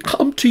 Lord, as we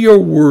come to your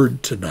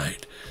word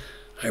tonight,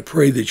 I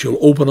pray that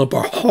you'll open up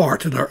our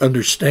heart and our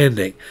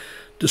understanding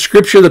to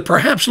Scripture that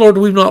perhaps, Lord,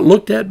 we've not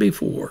looked at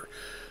before,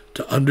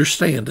 to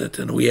understand it.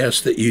 And we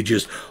ask that you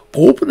just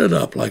open it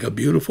up like a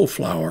beautiful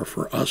flower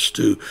for us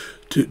to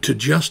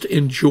just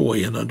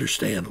enjoy and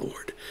understand,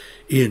 Lord.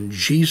 In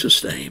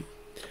Jesus' name,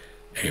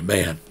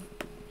 amen.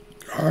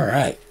 All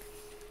right.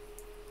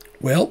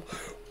 Well,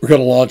 we're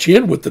going to launch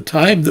in with the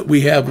time that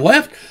we have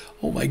left.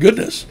 Oh, my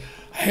goodness.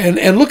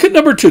 And look at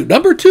number two.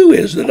 Number two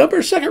is,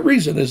 the second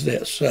reason is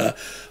this.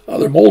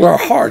 Father, mold our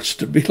hearts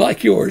to be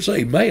like yours.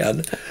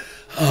 Amen.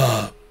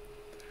 By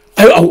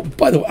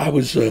the way, I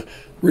was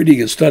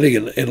reading and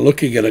studying and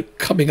looking at a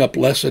coming up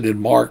lesson in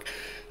Mark,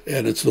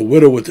 and it's the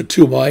widow with the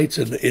two mites,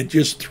 and it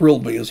just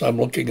thrilled me as I'm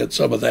looking at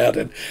some of that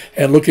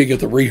and looking at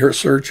the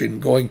research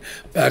and going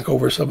back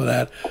over some of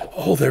that.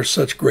 Oh, there's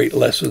such great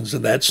lessons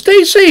in that.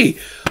 Stacy,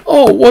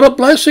 oh, what a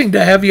blessing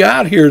to have you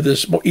out here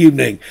this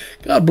evening.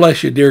 God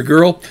bless you, dear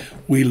girl.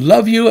 We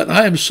love you, and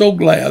I am so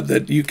glad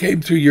that you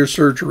came through your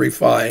surgery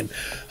fine.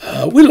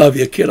 We love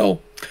you,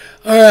 kiddo.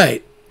 All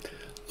right.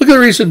 Look at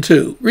reason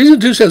two. Reason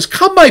two says,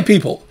 come, my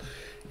people.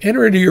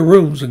 Enter into your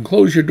rooms and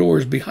close your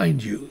doors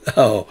behind you.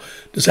 Oh,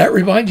 does that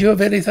remind you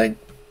of anything?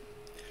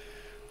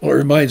 Well, it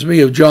reminds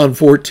me of John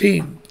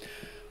 14,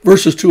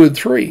 verses 2 and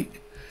 3.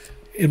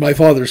 In my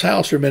Father's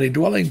house are many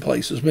dwelling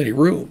places, many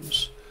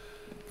rooms.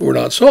 If it were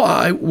not so,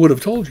 I would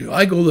have told you.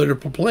 I go there to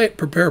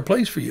prepare a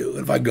place for you.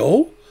 And if I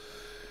go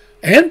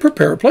and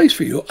prepare a place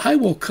for you, I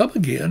will come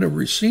again and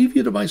receive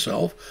you to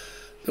myself,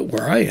 that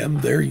where I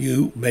am, there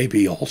you may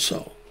be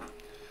also.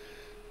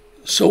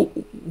 So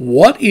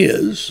what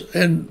is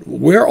and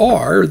where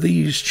are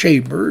these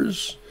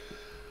chambers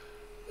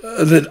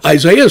that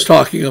Isaiah is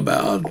talking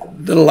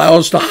about that allow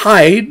us to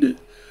hide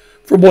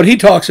from what he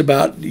talks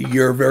about?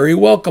 You're very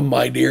welcome,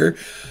 my dear.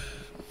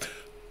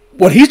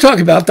 What he's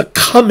talking about, the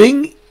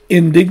coming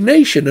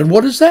indignation. And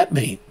what does that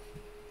mean?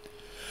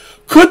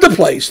 Could the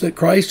place that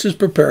Christ is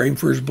preparing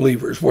for his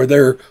believers, where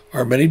there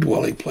are many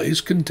dwelling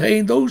places,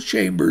 contain those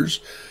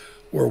chambers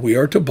where we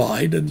are to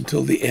abide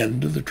until the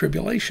end of the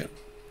tribulation?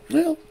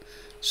 Well,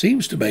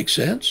 seems to make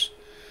sense.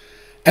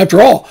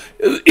 After all,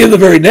 in the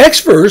very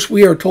next verse,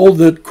 we are told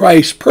that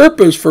Christ's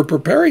purpose for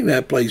preparing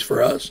that place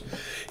for us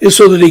is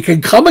so that he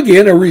can come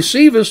again and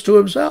receive us to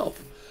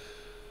himself,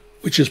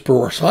 which is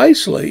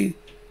precisely,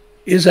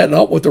 is that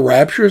not what the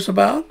rapture is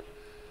about?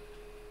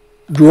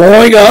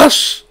 Drawing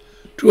us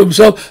to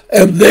himself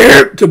and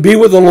there to be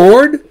with the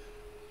Lord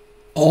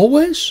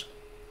always.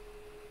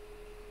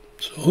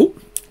 So,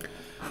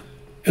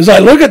 as I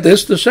look at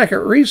this, the second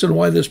reason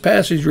why this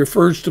passage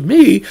refers to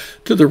me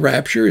to the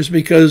rapture is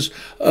because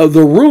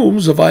the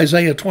rooms of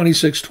Isaiah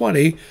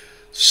 26:20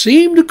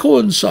 seem to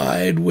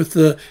coincide with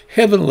the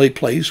heavenly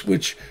place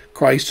which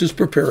Christ is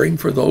preparing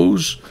for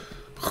those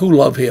who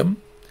love him,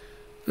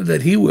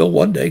 that he will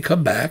one day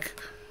come back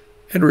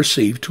and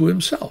receive to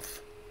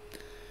himself,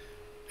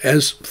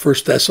 as 1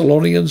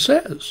 Thessalonians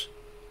says.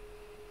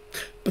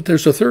 But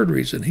there's a third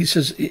reason. He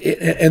says,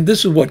 and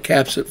this is what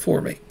caps it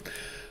for me.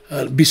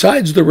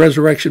 Besides the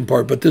resurrection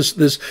part, but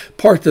this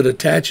part that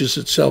attaches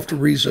itself to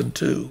reason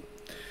 2.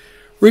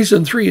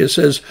 Reason 3, it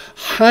says,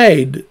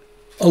 hide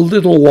a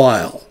little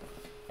while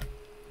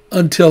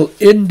until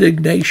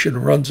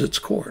indignation runs its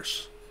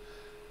course.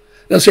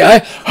 Now, see,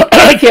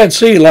 I can't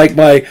see like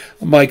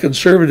my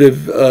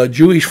conservative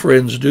Jewish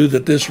friends do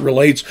that this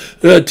relates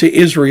to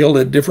Israel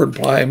at different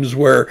times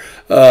where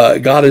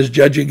God is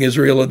judging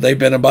Israel and they've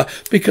been about,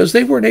 because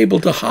they weren't able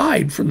to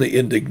hide from the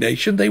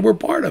indignation. They were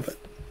part of it.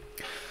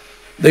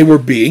 They were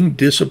being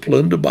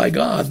disciplined by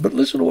God. But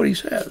listen to what he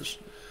says.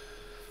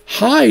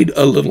 Hide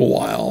a little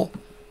while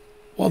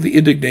the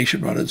indignation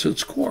runs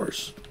its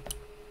course.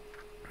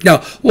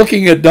 Now,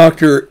 looking at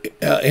Dr.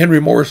 Henry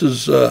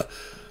Morris's,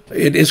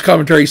 in his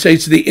commentary, he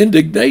states the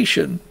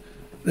indignation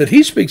that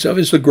he speaks of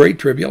is the Great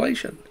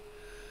Tribulation,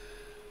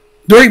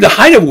 during the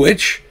height of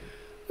which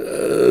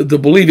the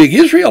believing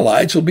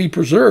Israelites will be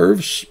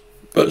preserved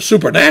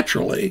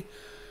supernaturally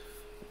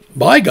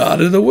by God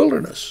in the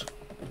wilderness.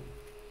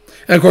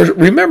 And of course,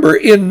 remember,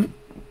 in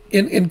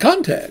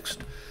context,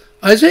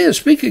 Isaiah is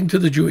speaking to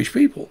the Jewish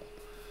people.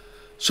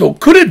 So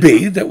could it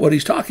be that what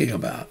he's talking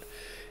about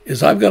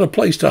is I've got a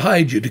place to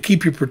hide you, to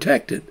keep you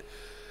protected?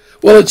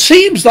 Well, it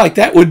seems like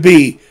that would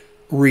be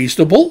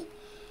reasonable.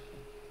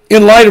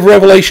 In light of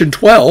Revelation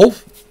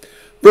 12,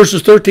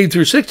 verses 13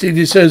 through 16,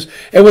 he says,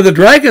 and when the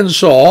dragon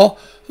saw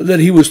that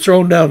he was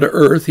thrown down to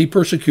earth, he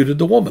persecuted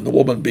the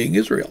woman being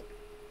Israel,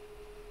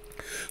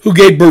 who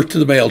gave birth to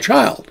the male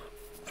child.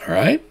 All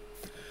right?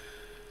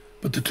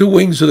 But the 2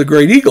 wings of the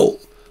great eagle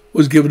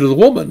was given to the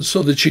woman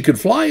so that she could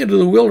fly into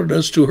the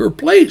wilderness to her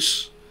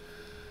place,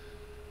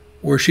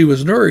 where she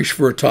was nourished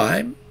for a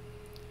time,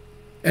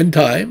 and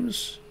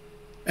times,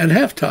 and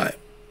half time.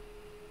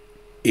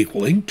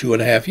 equaling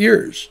 2.5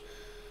 years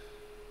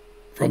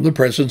from the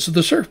presence of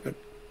the serpent.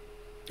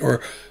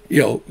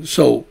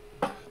 So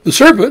the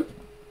serpent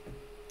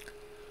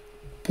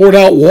poured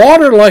out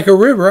water like a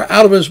river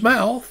out of his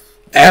mouth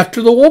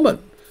after the woman,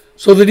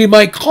 so that he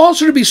might cause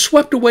her to be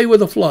swept away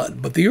with a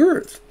flood. But the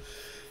earth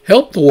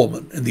helped the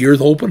woman, and the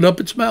earth opened up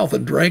its mouth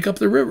and drank up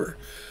the river,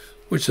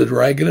 which the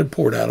dragon had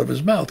poured out of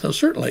his mouth. Now,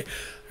 certainly,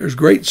 there's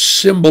great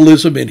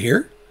symbolism in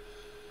here,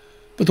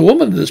 but the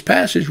woman in this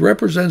passage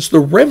represents the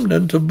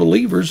remnant of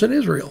believers in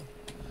Israel,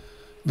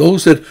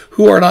 those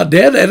who are not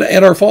dead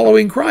and are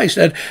following Christ.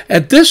 And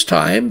at this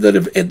time,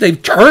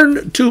 they've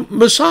turned to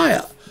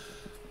Messiah.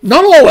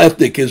 Not all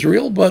ethnic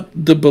Israel, but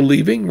the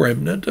believing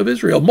remnant of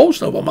Israel.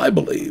 Most of them, I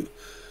believe.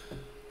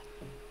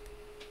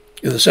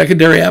 In the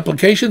secondary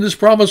application, this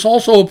promise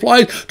also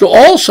applies to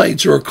all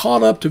saints who are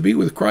caught up to be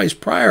with Christ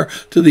prior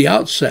to the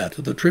outset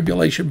of the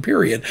tribulation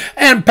period.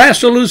 And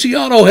Pastor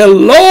Luciano,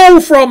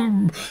 hello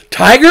from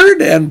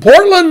Tigard and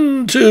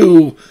Portland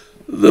to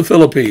the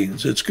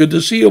Philippines. It's good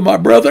to see you, my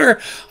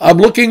brother. I'm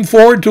looking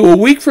forward to a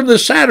week from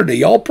this Saturday.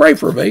 Y'all pray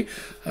for me.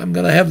 I'm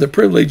going to have the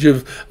privilege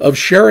of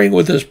sharing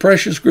with this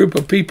precious group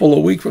of people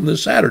a week from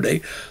this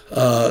Saturday.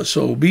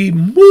 So be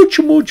much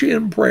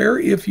in prayer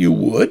if you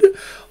would.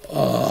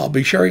 I'll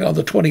be sharing on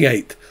the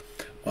 28th.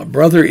 My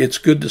brother, it's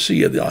good to see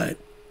you tonight.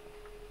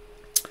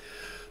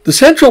 The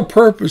central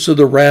purpose of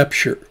the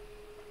rapture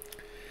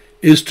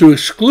is to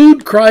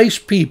exclude Christ's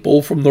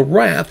people from the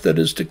wrath that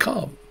is to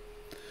come.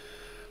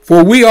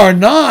 For we are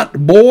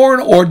not born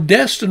or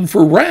destined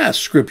for wrath,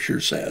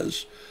 Scripture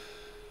says,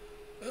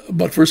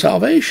 but for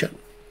salvation.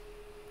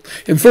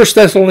 In 1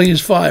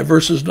 Thessalonians 5,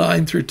 verses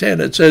 9 through 10,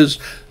 it says,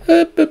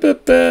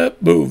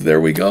 move,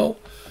 there we go.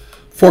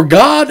 For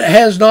God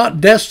has not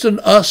destined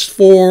us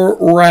for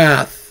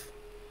wrath,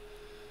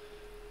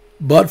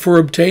 but for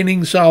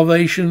obtaining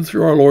salvation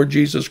through our Lord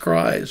Jesus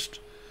Christ,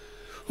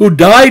 who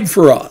died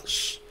for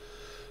us,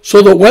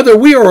 so that whether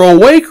we are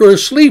awake or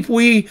asleep,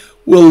 we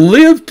will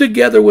live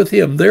together with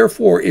him.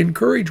 Therefore,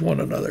 encourage one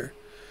another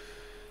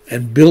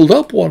and build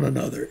up one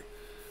another,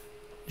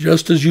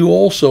 just as you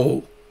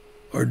also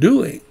are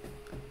doing.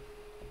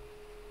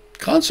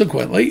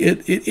 Consequently,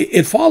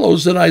 it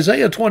follows that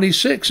Isaiah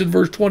 26 and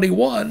verse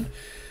 21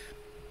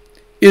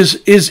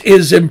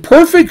 is in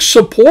perfect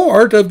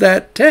support of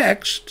that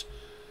text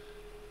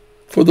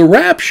for the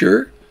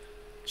rapture,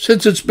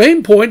 since its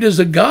main point is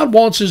that God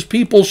wants his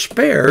people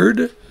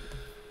spared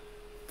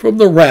from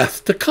the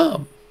wrath to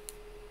come.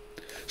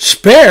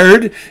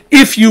 Spared,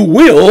 if you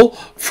will,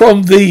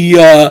 from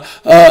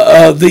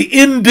the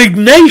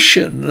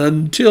indignation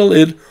until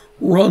it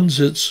runs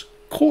its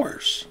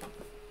course.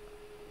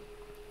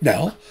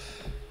 Now,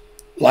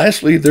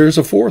 lastly, there's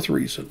a fourth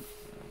reason.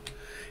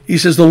 He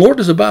says the Lord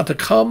is about to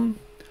come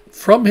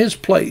from his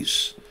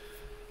place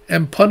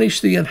and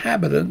punish the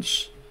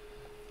inhabitants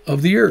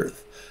of the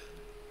earth.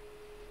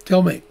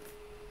 Tell me,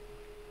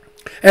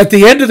 at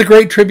the end of the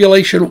Great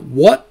Tribulation,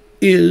 what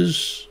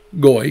is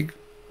going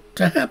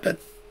to happen?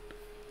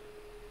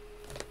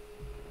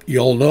 You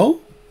all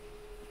know?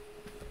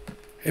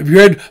 Have you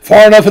read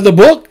far enough in the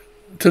book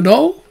to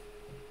know?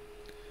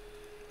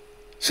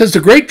 Since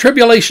the Great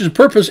Tribulation's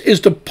purpose is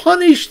to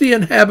punish the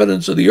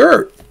inhabitants of the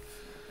earth,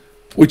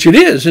 which it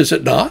is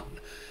it not?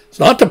 It's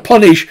not to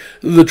punish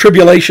the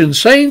tribulation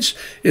saints.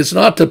 It's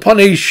not to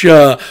punish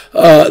the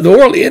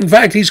world. In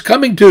fact, he's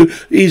coming to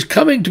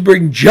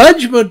bring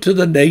judgment to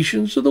the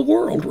nations of the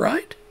world,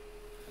 right?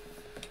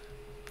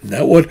 Isn't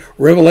that what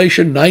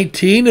Revelation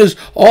 19 is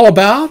all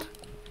about?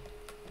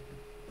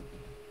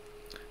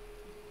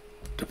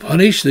 To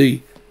punish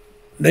the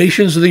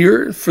nations of the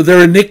earth for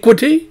their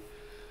iniquity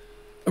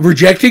of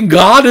rejecting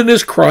God and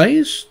his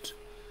Christ.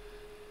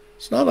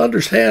 It's not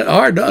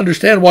hard to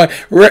understand why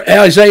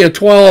Isaiah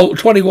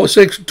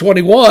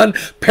 26:21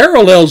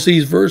 parallels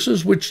these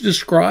verses, which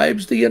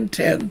describes the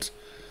intent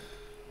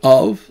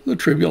of the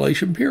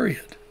tribulation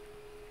period.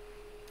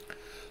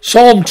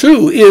 Psalm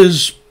 2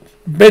 is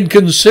been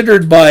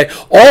considered by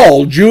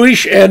all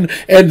Jewish and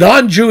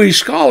non-Jewish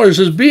scholars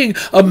as being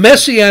a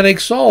messianic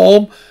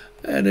psalm,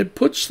 and it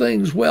puts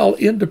things well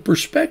into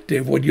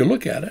perspective when you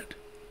look at it.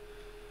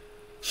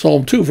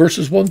 Psalm 2,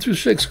 verses 1 through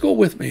 6. Go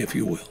with me, if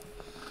you will.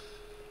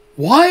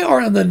 Why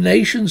are the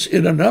nations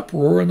in an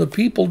uproar and the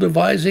people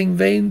devising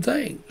vain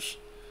things?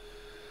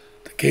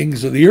 The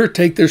kings of the earth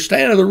take their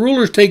stand, and the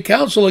rulers take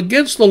counsel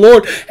against the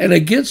Lord and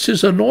against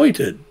his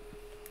anointed,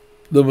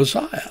 the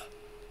Messiah,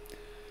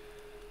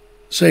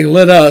 saying,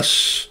 let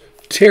us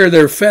tear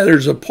their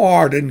feathers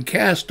apart and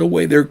cast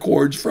away their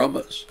cords from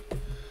us.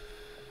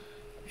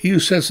 He who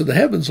sits in the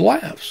heavens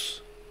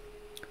laughs.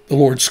 The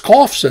Lord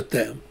scoffs at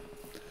them.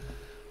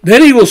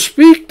 Then he will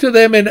speak to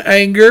them in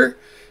anger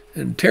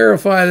and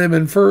terrify them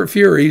in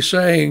fury,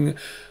 saying,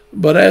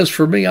 but as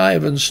for me, I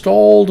have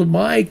installed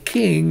my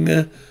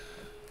king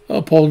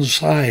upon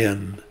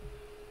Zion,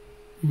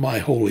 my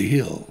holy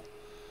hill.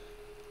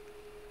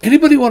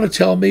 Anybody want to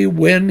tell me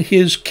when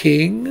his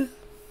king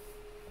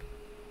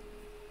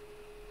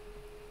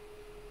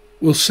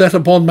will set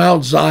upon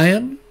Mount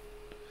Zion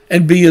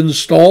and be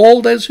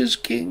installed as his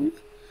king?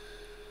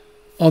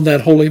 on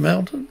that holy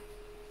mountain?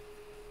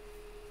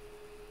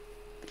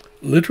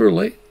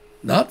 Literally,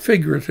 not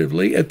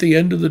figuratively, at the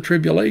end of the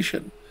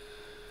tribulation.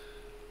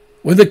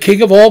 When the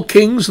King of all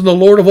kings and the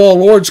Lord of all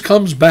lords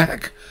comes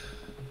back,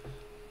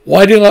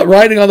 riding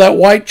on that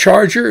white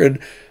charger and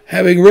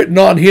having written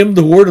on him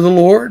the word of the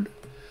Lord,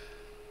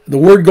 the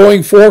word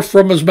going forth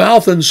from his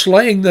mouth and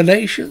slaying the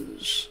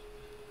nations.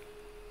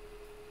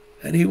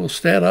 And he will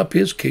stand up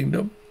his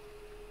kingdom,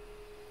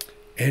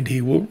 and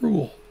he will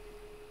rule.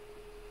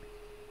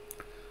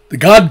 The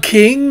God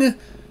King,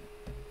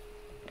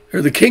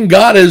 or the King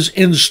God is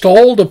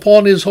installed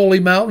upon his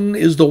holy mountain,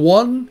 is the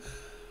one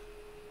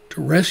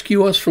to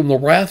rescue us from the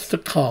wrath to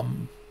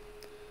come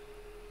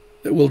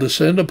that will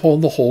descend upon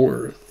the whole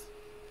earth.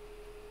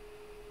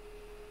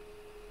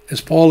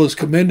 As Paul is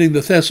commending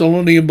the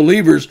Thessalonian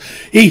believers,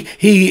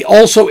 he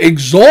also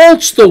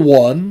exalts the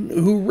one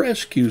who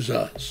rescues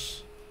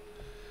us.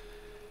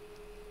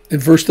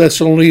 In 1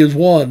 Thessalonians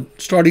 1,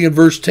 starting in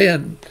verse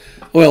 10,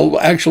 well,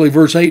 actually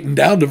verse 8 and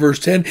down to verse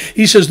 10,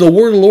 he says, the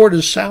word of the Lord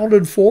is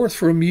sounded forth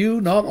from you,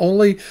 not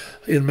only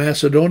in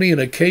Macedonia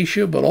and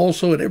Achaia, but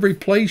also in every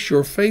place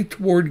your faith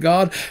toward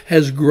God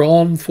has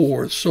gone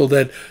forth, so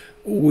that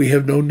we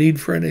have no need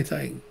for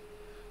anything.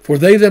 For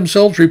they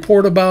themselves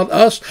report about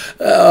us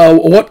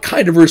what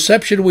kind of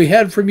reception we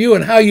had from you,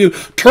 and how you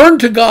turned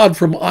to God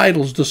from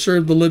idols to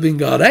serve the living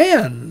God.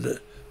 And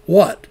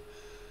what?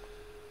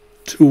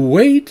 To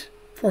wait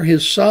for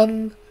his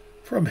Son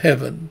from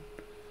heaven,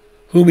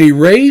 whom he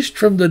raised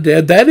from the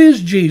dead, that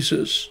is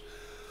Jesus,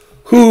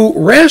 who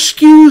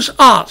rescues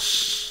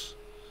us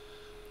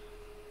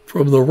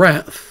from the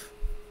wrath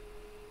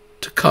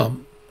to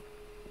come.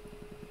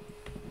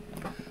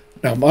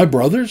 Now, my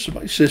brothers,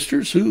 my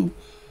sisters who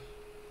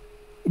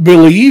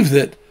believe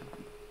that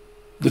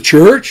the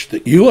church,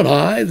 that you and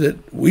I,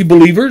 that we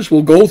believers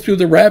will go through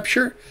the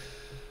rapture,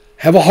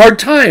 have a hard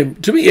time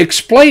to me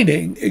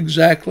explaining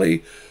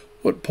exactly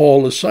what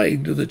Paul is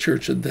saying to the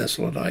church in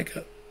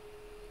Thessalonica.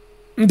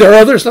 There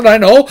are others that I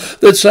know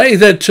that say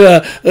that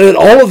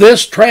all of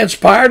this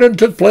transpired and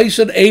took place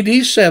in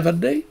AD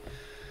 70,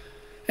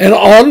 and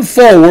on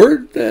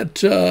forward,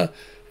 that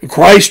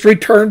Christ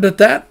returned at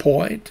that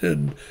point,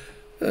 and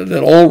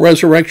that all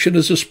resurrection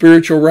is a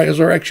spiritual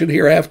resurrection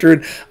hereafter.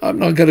 And I'm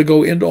not going to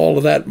go into all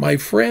of that. My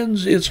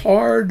friends, it's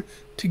hard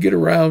to get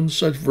around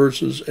such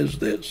verses as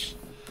this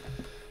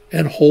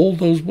and hold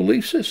those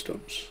belief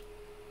systems.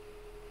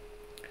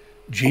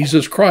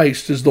 Jesus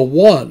Christ is the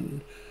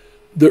one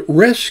that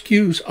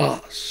rescues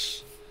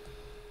us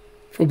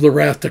from the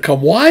wrath to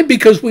come. Why?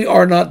 Because we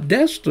are not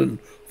destined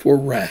for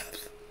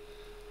wrath,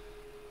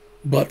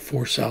 but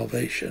for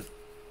salvation.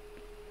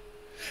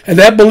 And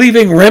that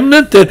believing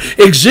remnant that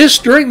exists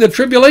during the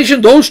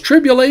tribulation, those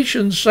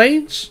tribulation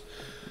saints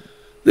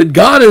that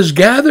God has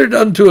gathered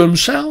unto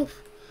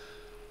himself,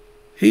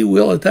 he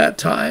will at that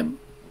time,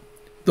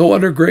 though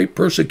under great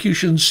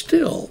persecution,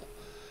 still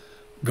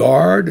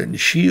guard and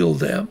shield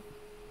them.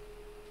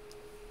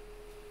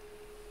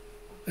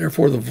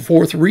 Therefore, the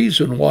fourth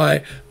reason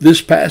why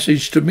this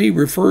passage to me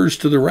refers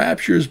to the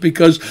rapture is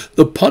because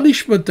the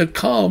punishment that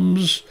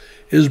comes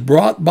is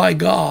brought by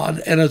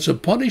God, and it's a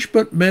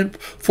punishment meant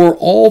for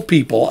all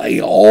people,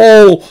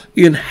 all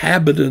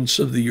inhabitants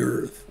of the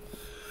earth,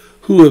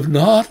 who have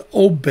not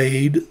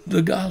obeyed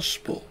the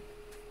gospel.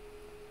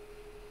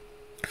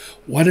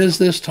 What is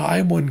this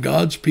time when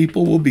God's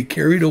people will be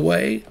carried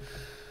away,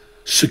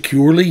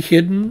 securely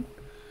hidden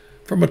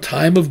from a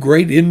time of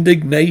great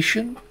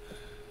indignation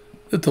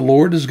that the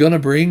Lord is going to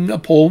bring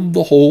upon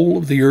the whole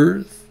of the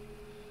earth?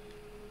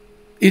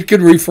 It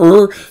can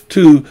refer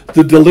to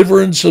the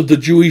deliverance of the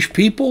Jewish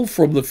people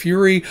from the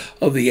fury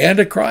of the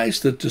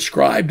Antichrist that's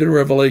described in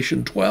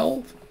Revelation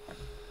 12.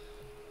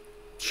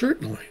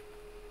 Certainly.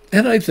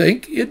 And I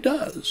think it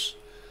does.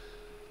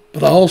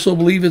 But I also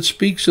believe it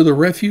speaks of the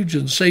refuge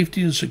and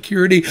safety and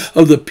security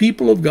of the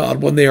people of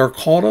God when they are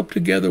caught up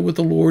together with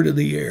the Lord in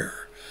the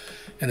air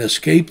and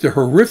escape the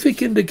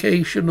horrific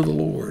indication of the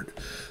Lord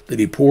that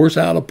he pours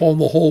out upon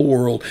the whole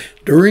world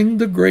during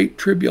the great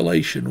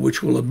tribulation,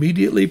 which will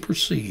immediately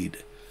precede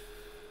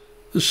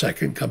the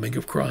second coming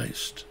of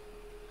Christ.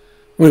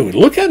 When we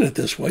look at it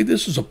this way,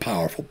 this is a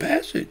powerful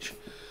passage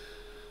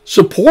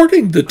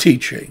supporting the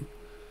teaching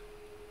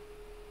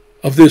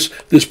of this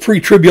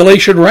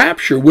pre-tribulation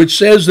rapture, which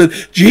says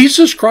that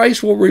Jesus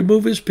Christ will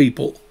remove his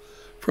people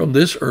from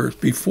this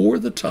earth before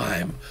the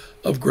time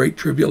of great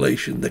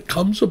tribulation that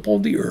comes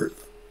upon the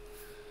earth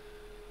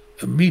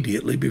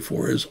immediately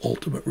before his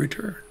ultimate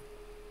return.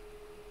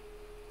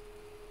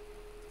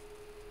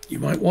 You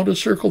might want to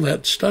circle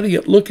that, study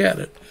it, look at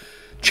it.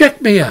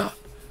 Check me out.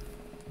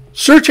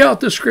 Search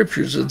out the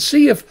scriptures and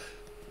see if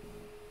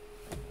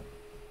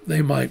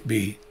they might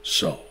be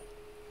so.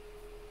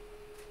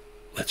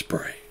 Let's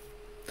pray.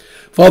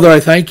 Father, I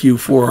thank you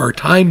for our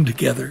time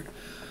together,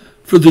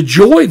 for the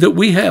joy that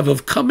we have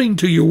of coming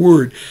to your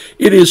word.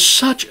 It is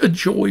such a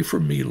joy for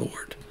me,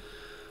 Lord,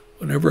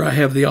 whenever I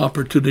have the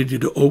opportunity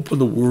to open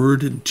the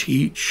word and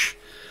teach,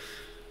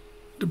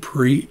 to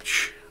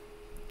preach.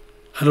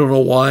 I don't know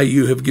why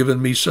you have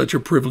given me such a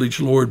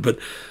privilege, Lord, but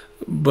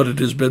but it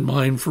has been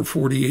mine for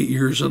 48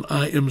 years, and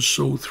I am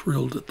so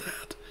thrilled at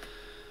that.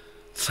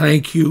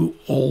 Thank you,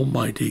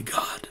 Almighty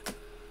God.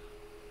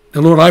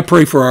 And Lord, I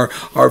pray for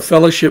our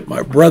fellowship,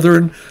 my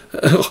brethren,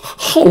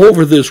 all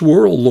over this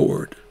world,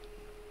 Lord.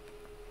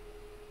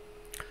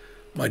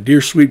 My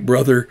dear sweet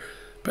brother,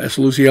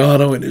 Pastor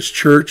Luciano and his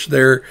church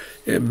there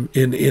in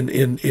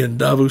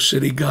Davao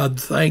City, God,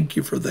 thank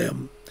you for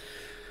them.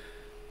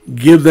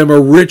 Give them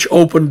a rich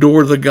open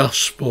door to the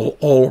gospel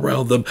all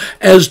around them.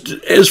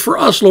 As for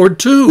us, Lord,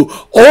 too,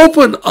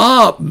 open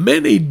up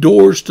many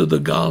doors to the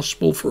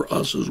gospel for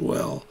us as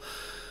well,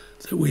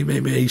 that we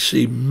may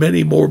see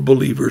many more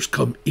believers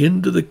come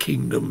into the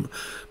kingdom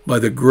by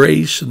the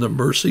grace and the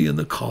mercy and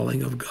the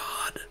calling of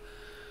God.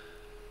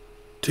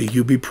 To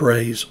you be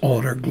praise,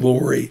 honor,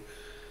 glory.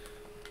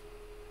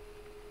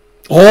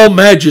 All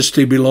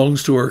majesty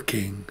belongs to our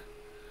King.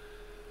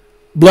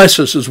 Bless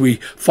us as we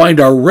find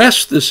our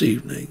rest this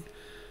evening.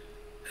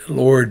 And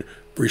Lord,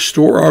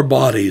 restore our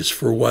bodies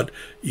for what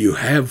you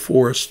have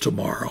for us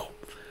tomorrow.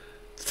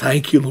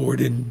 Thank you,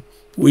 Lord. And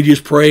we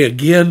just pray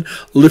again,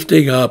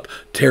 lifting up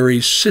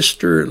Terry's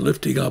sister,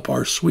 lifting up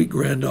our sweet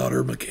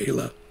granddaughter,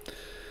 Michaela.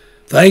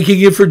 Thanking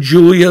you for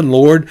Julia, and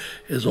Lord,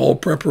 as all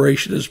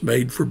preparation is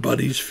made for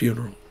Buddy's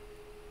funeral.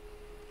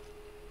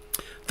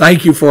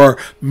 Thank you for our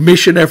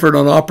mission effort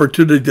and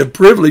opportunity, the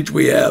privilege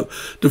we have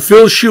to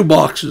fill shoe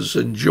boxes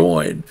and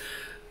join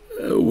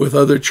with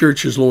other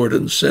churches, Lord,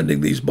 in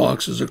sending these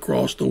boxes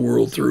across the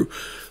world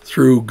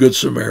through Good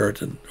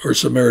Samaritan or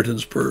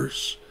Samaritan's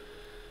Purse.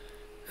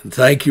 And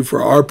thank you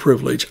for our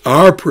privilege,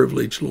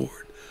 Lord,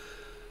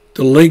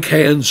 to link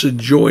hands and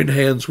join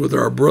hands with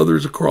our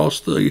brothers across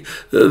the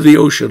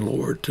ocean,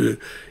 Lord,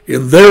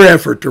 in their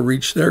effort to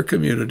reach their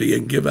community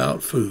and give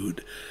out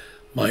food.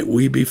 Might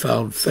we be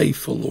found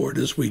faithful, Lord,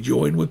 as we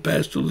join with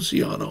Pastor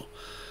Luciano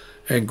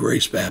and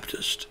Grace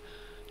Baptist.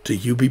 To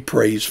you be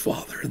praised,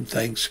 Father, and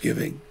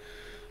thanksgiving.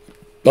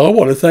 I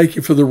want to thank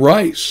you for the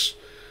rice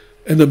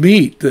and the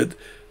meat that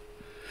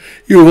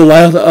you have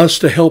allowed us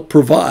to help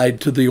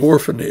provide to the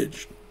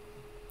orphanage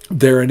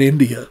there in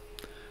India.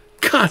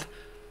 God,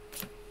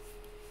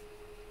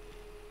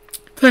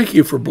 thank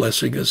you for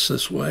blessing us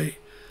this way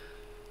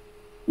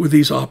with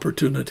these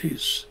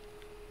opportunities.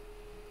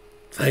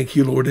 Thank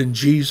you, Lord, in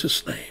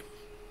Jesus' name.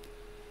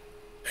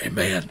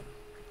 Amen.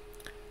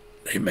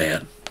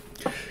 Amen.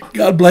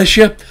 God bless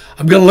you.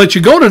 I'm going to let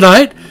you go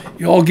tonight.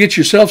 You all get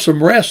yourself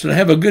some rest and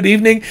have a good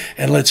evening,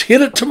 and let's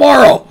hit it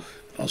tomorrow.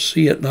 I'll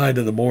see you at 9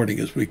 in the morning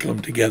as we come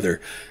together.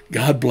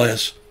 God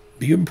bless.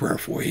 Be in prayer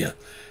for you.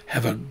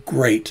 Have a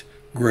great,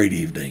 great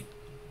evening.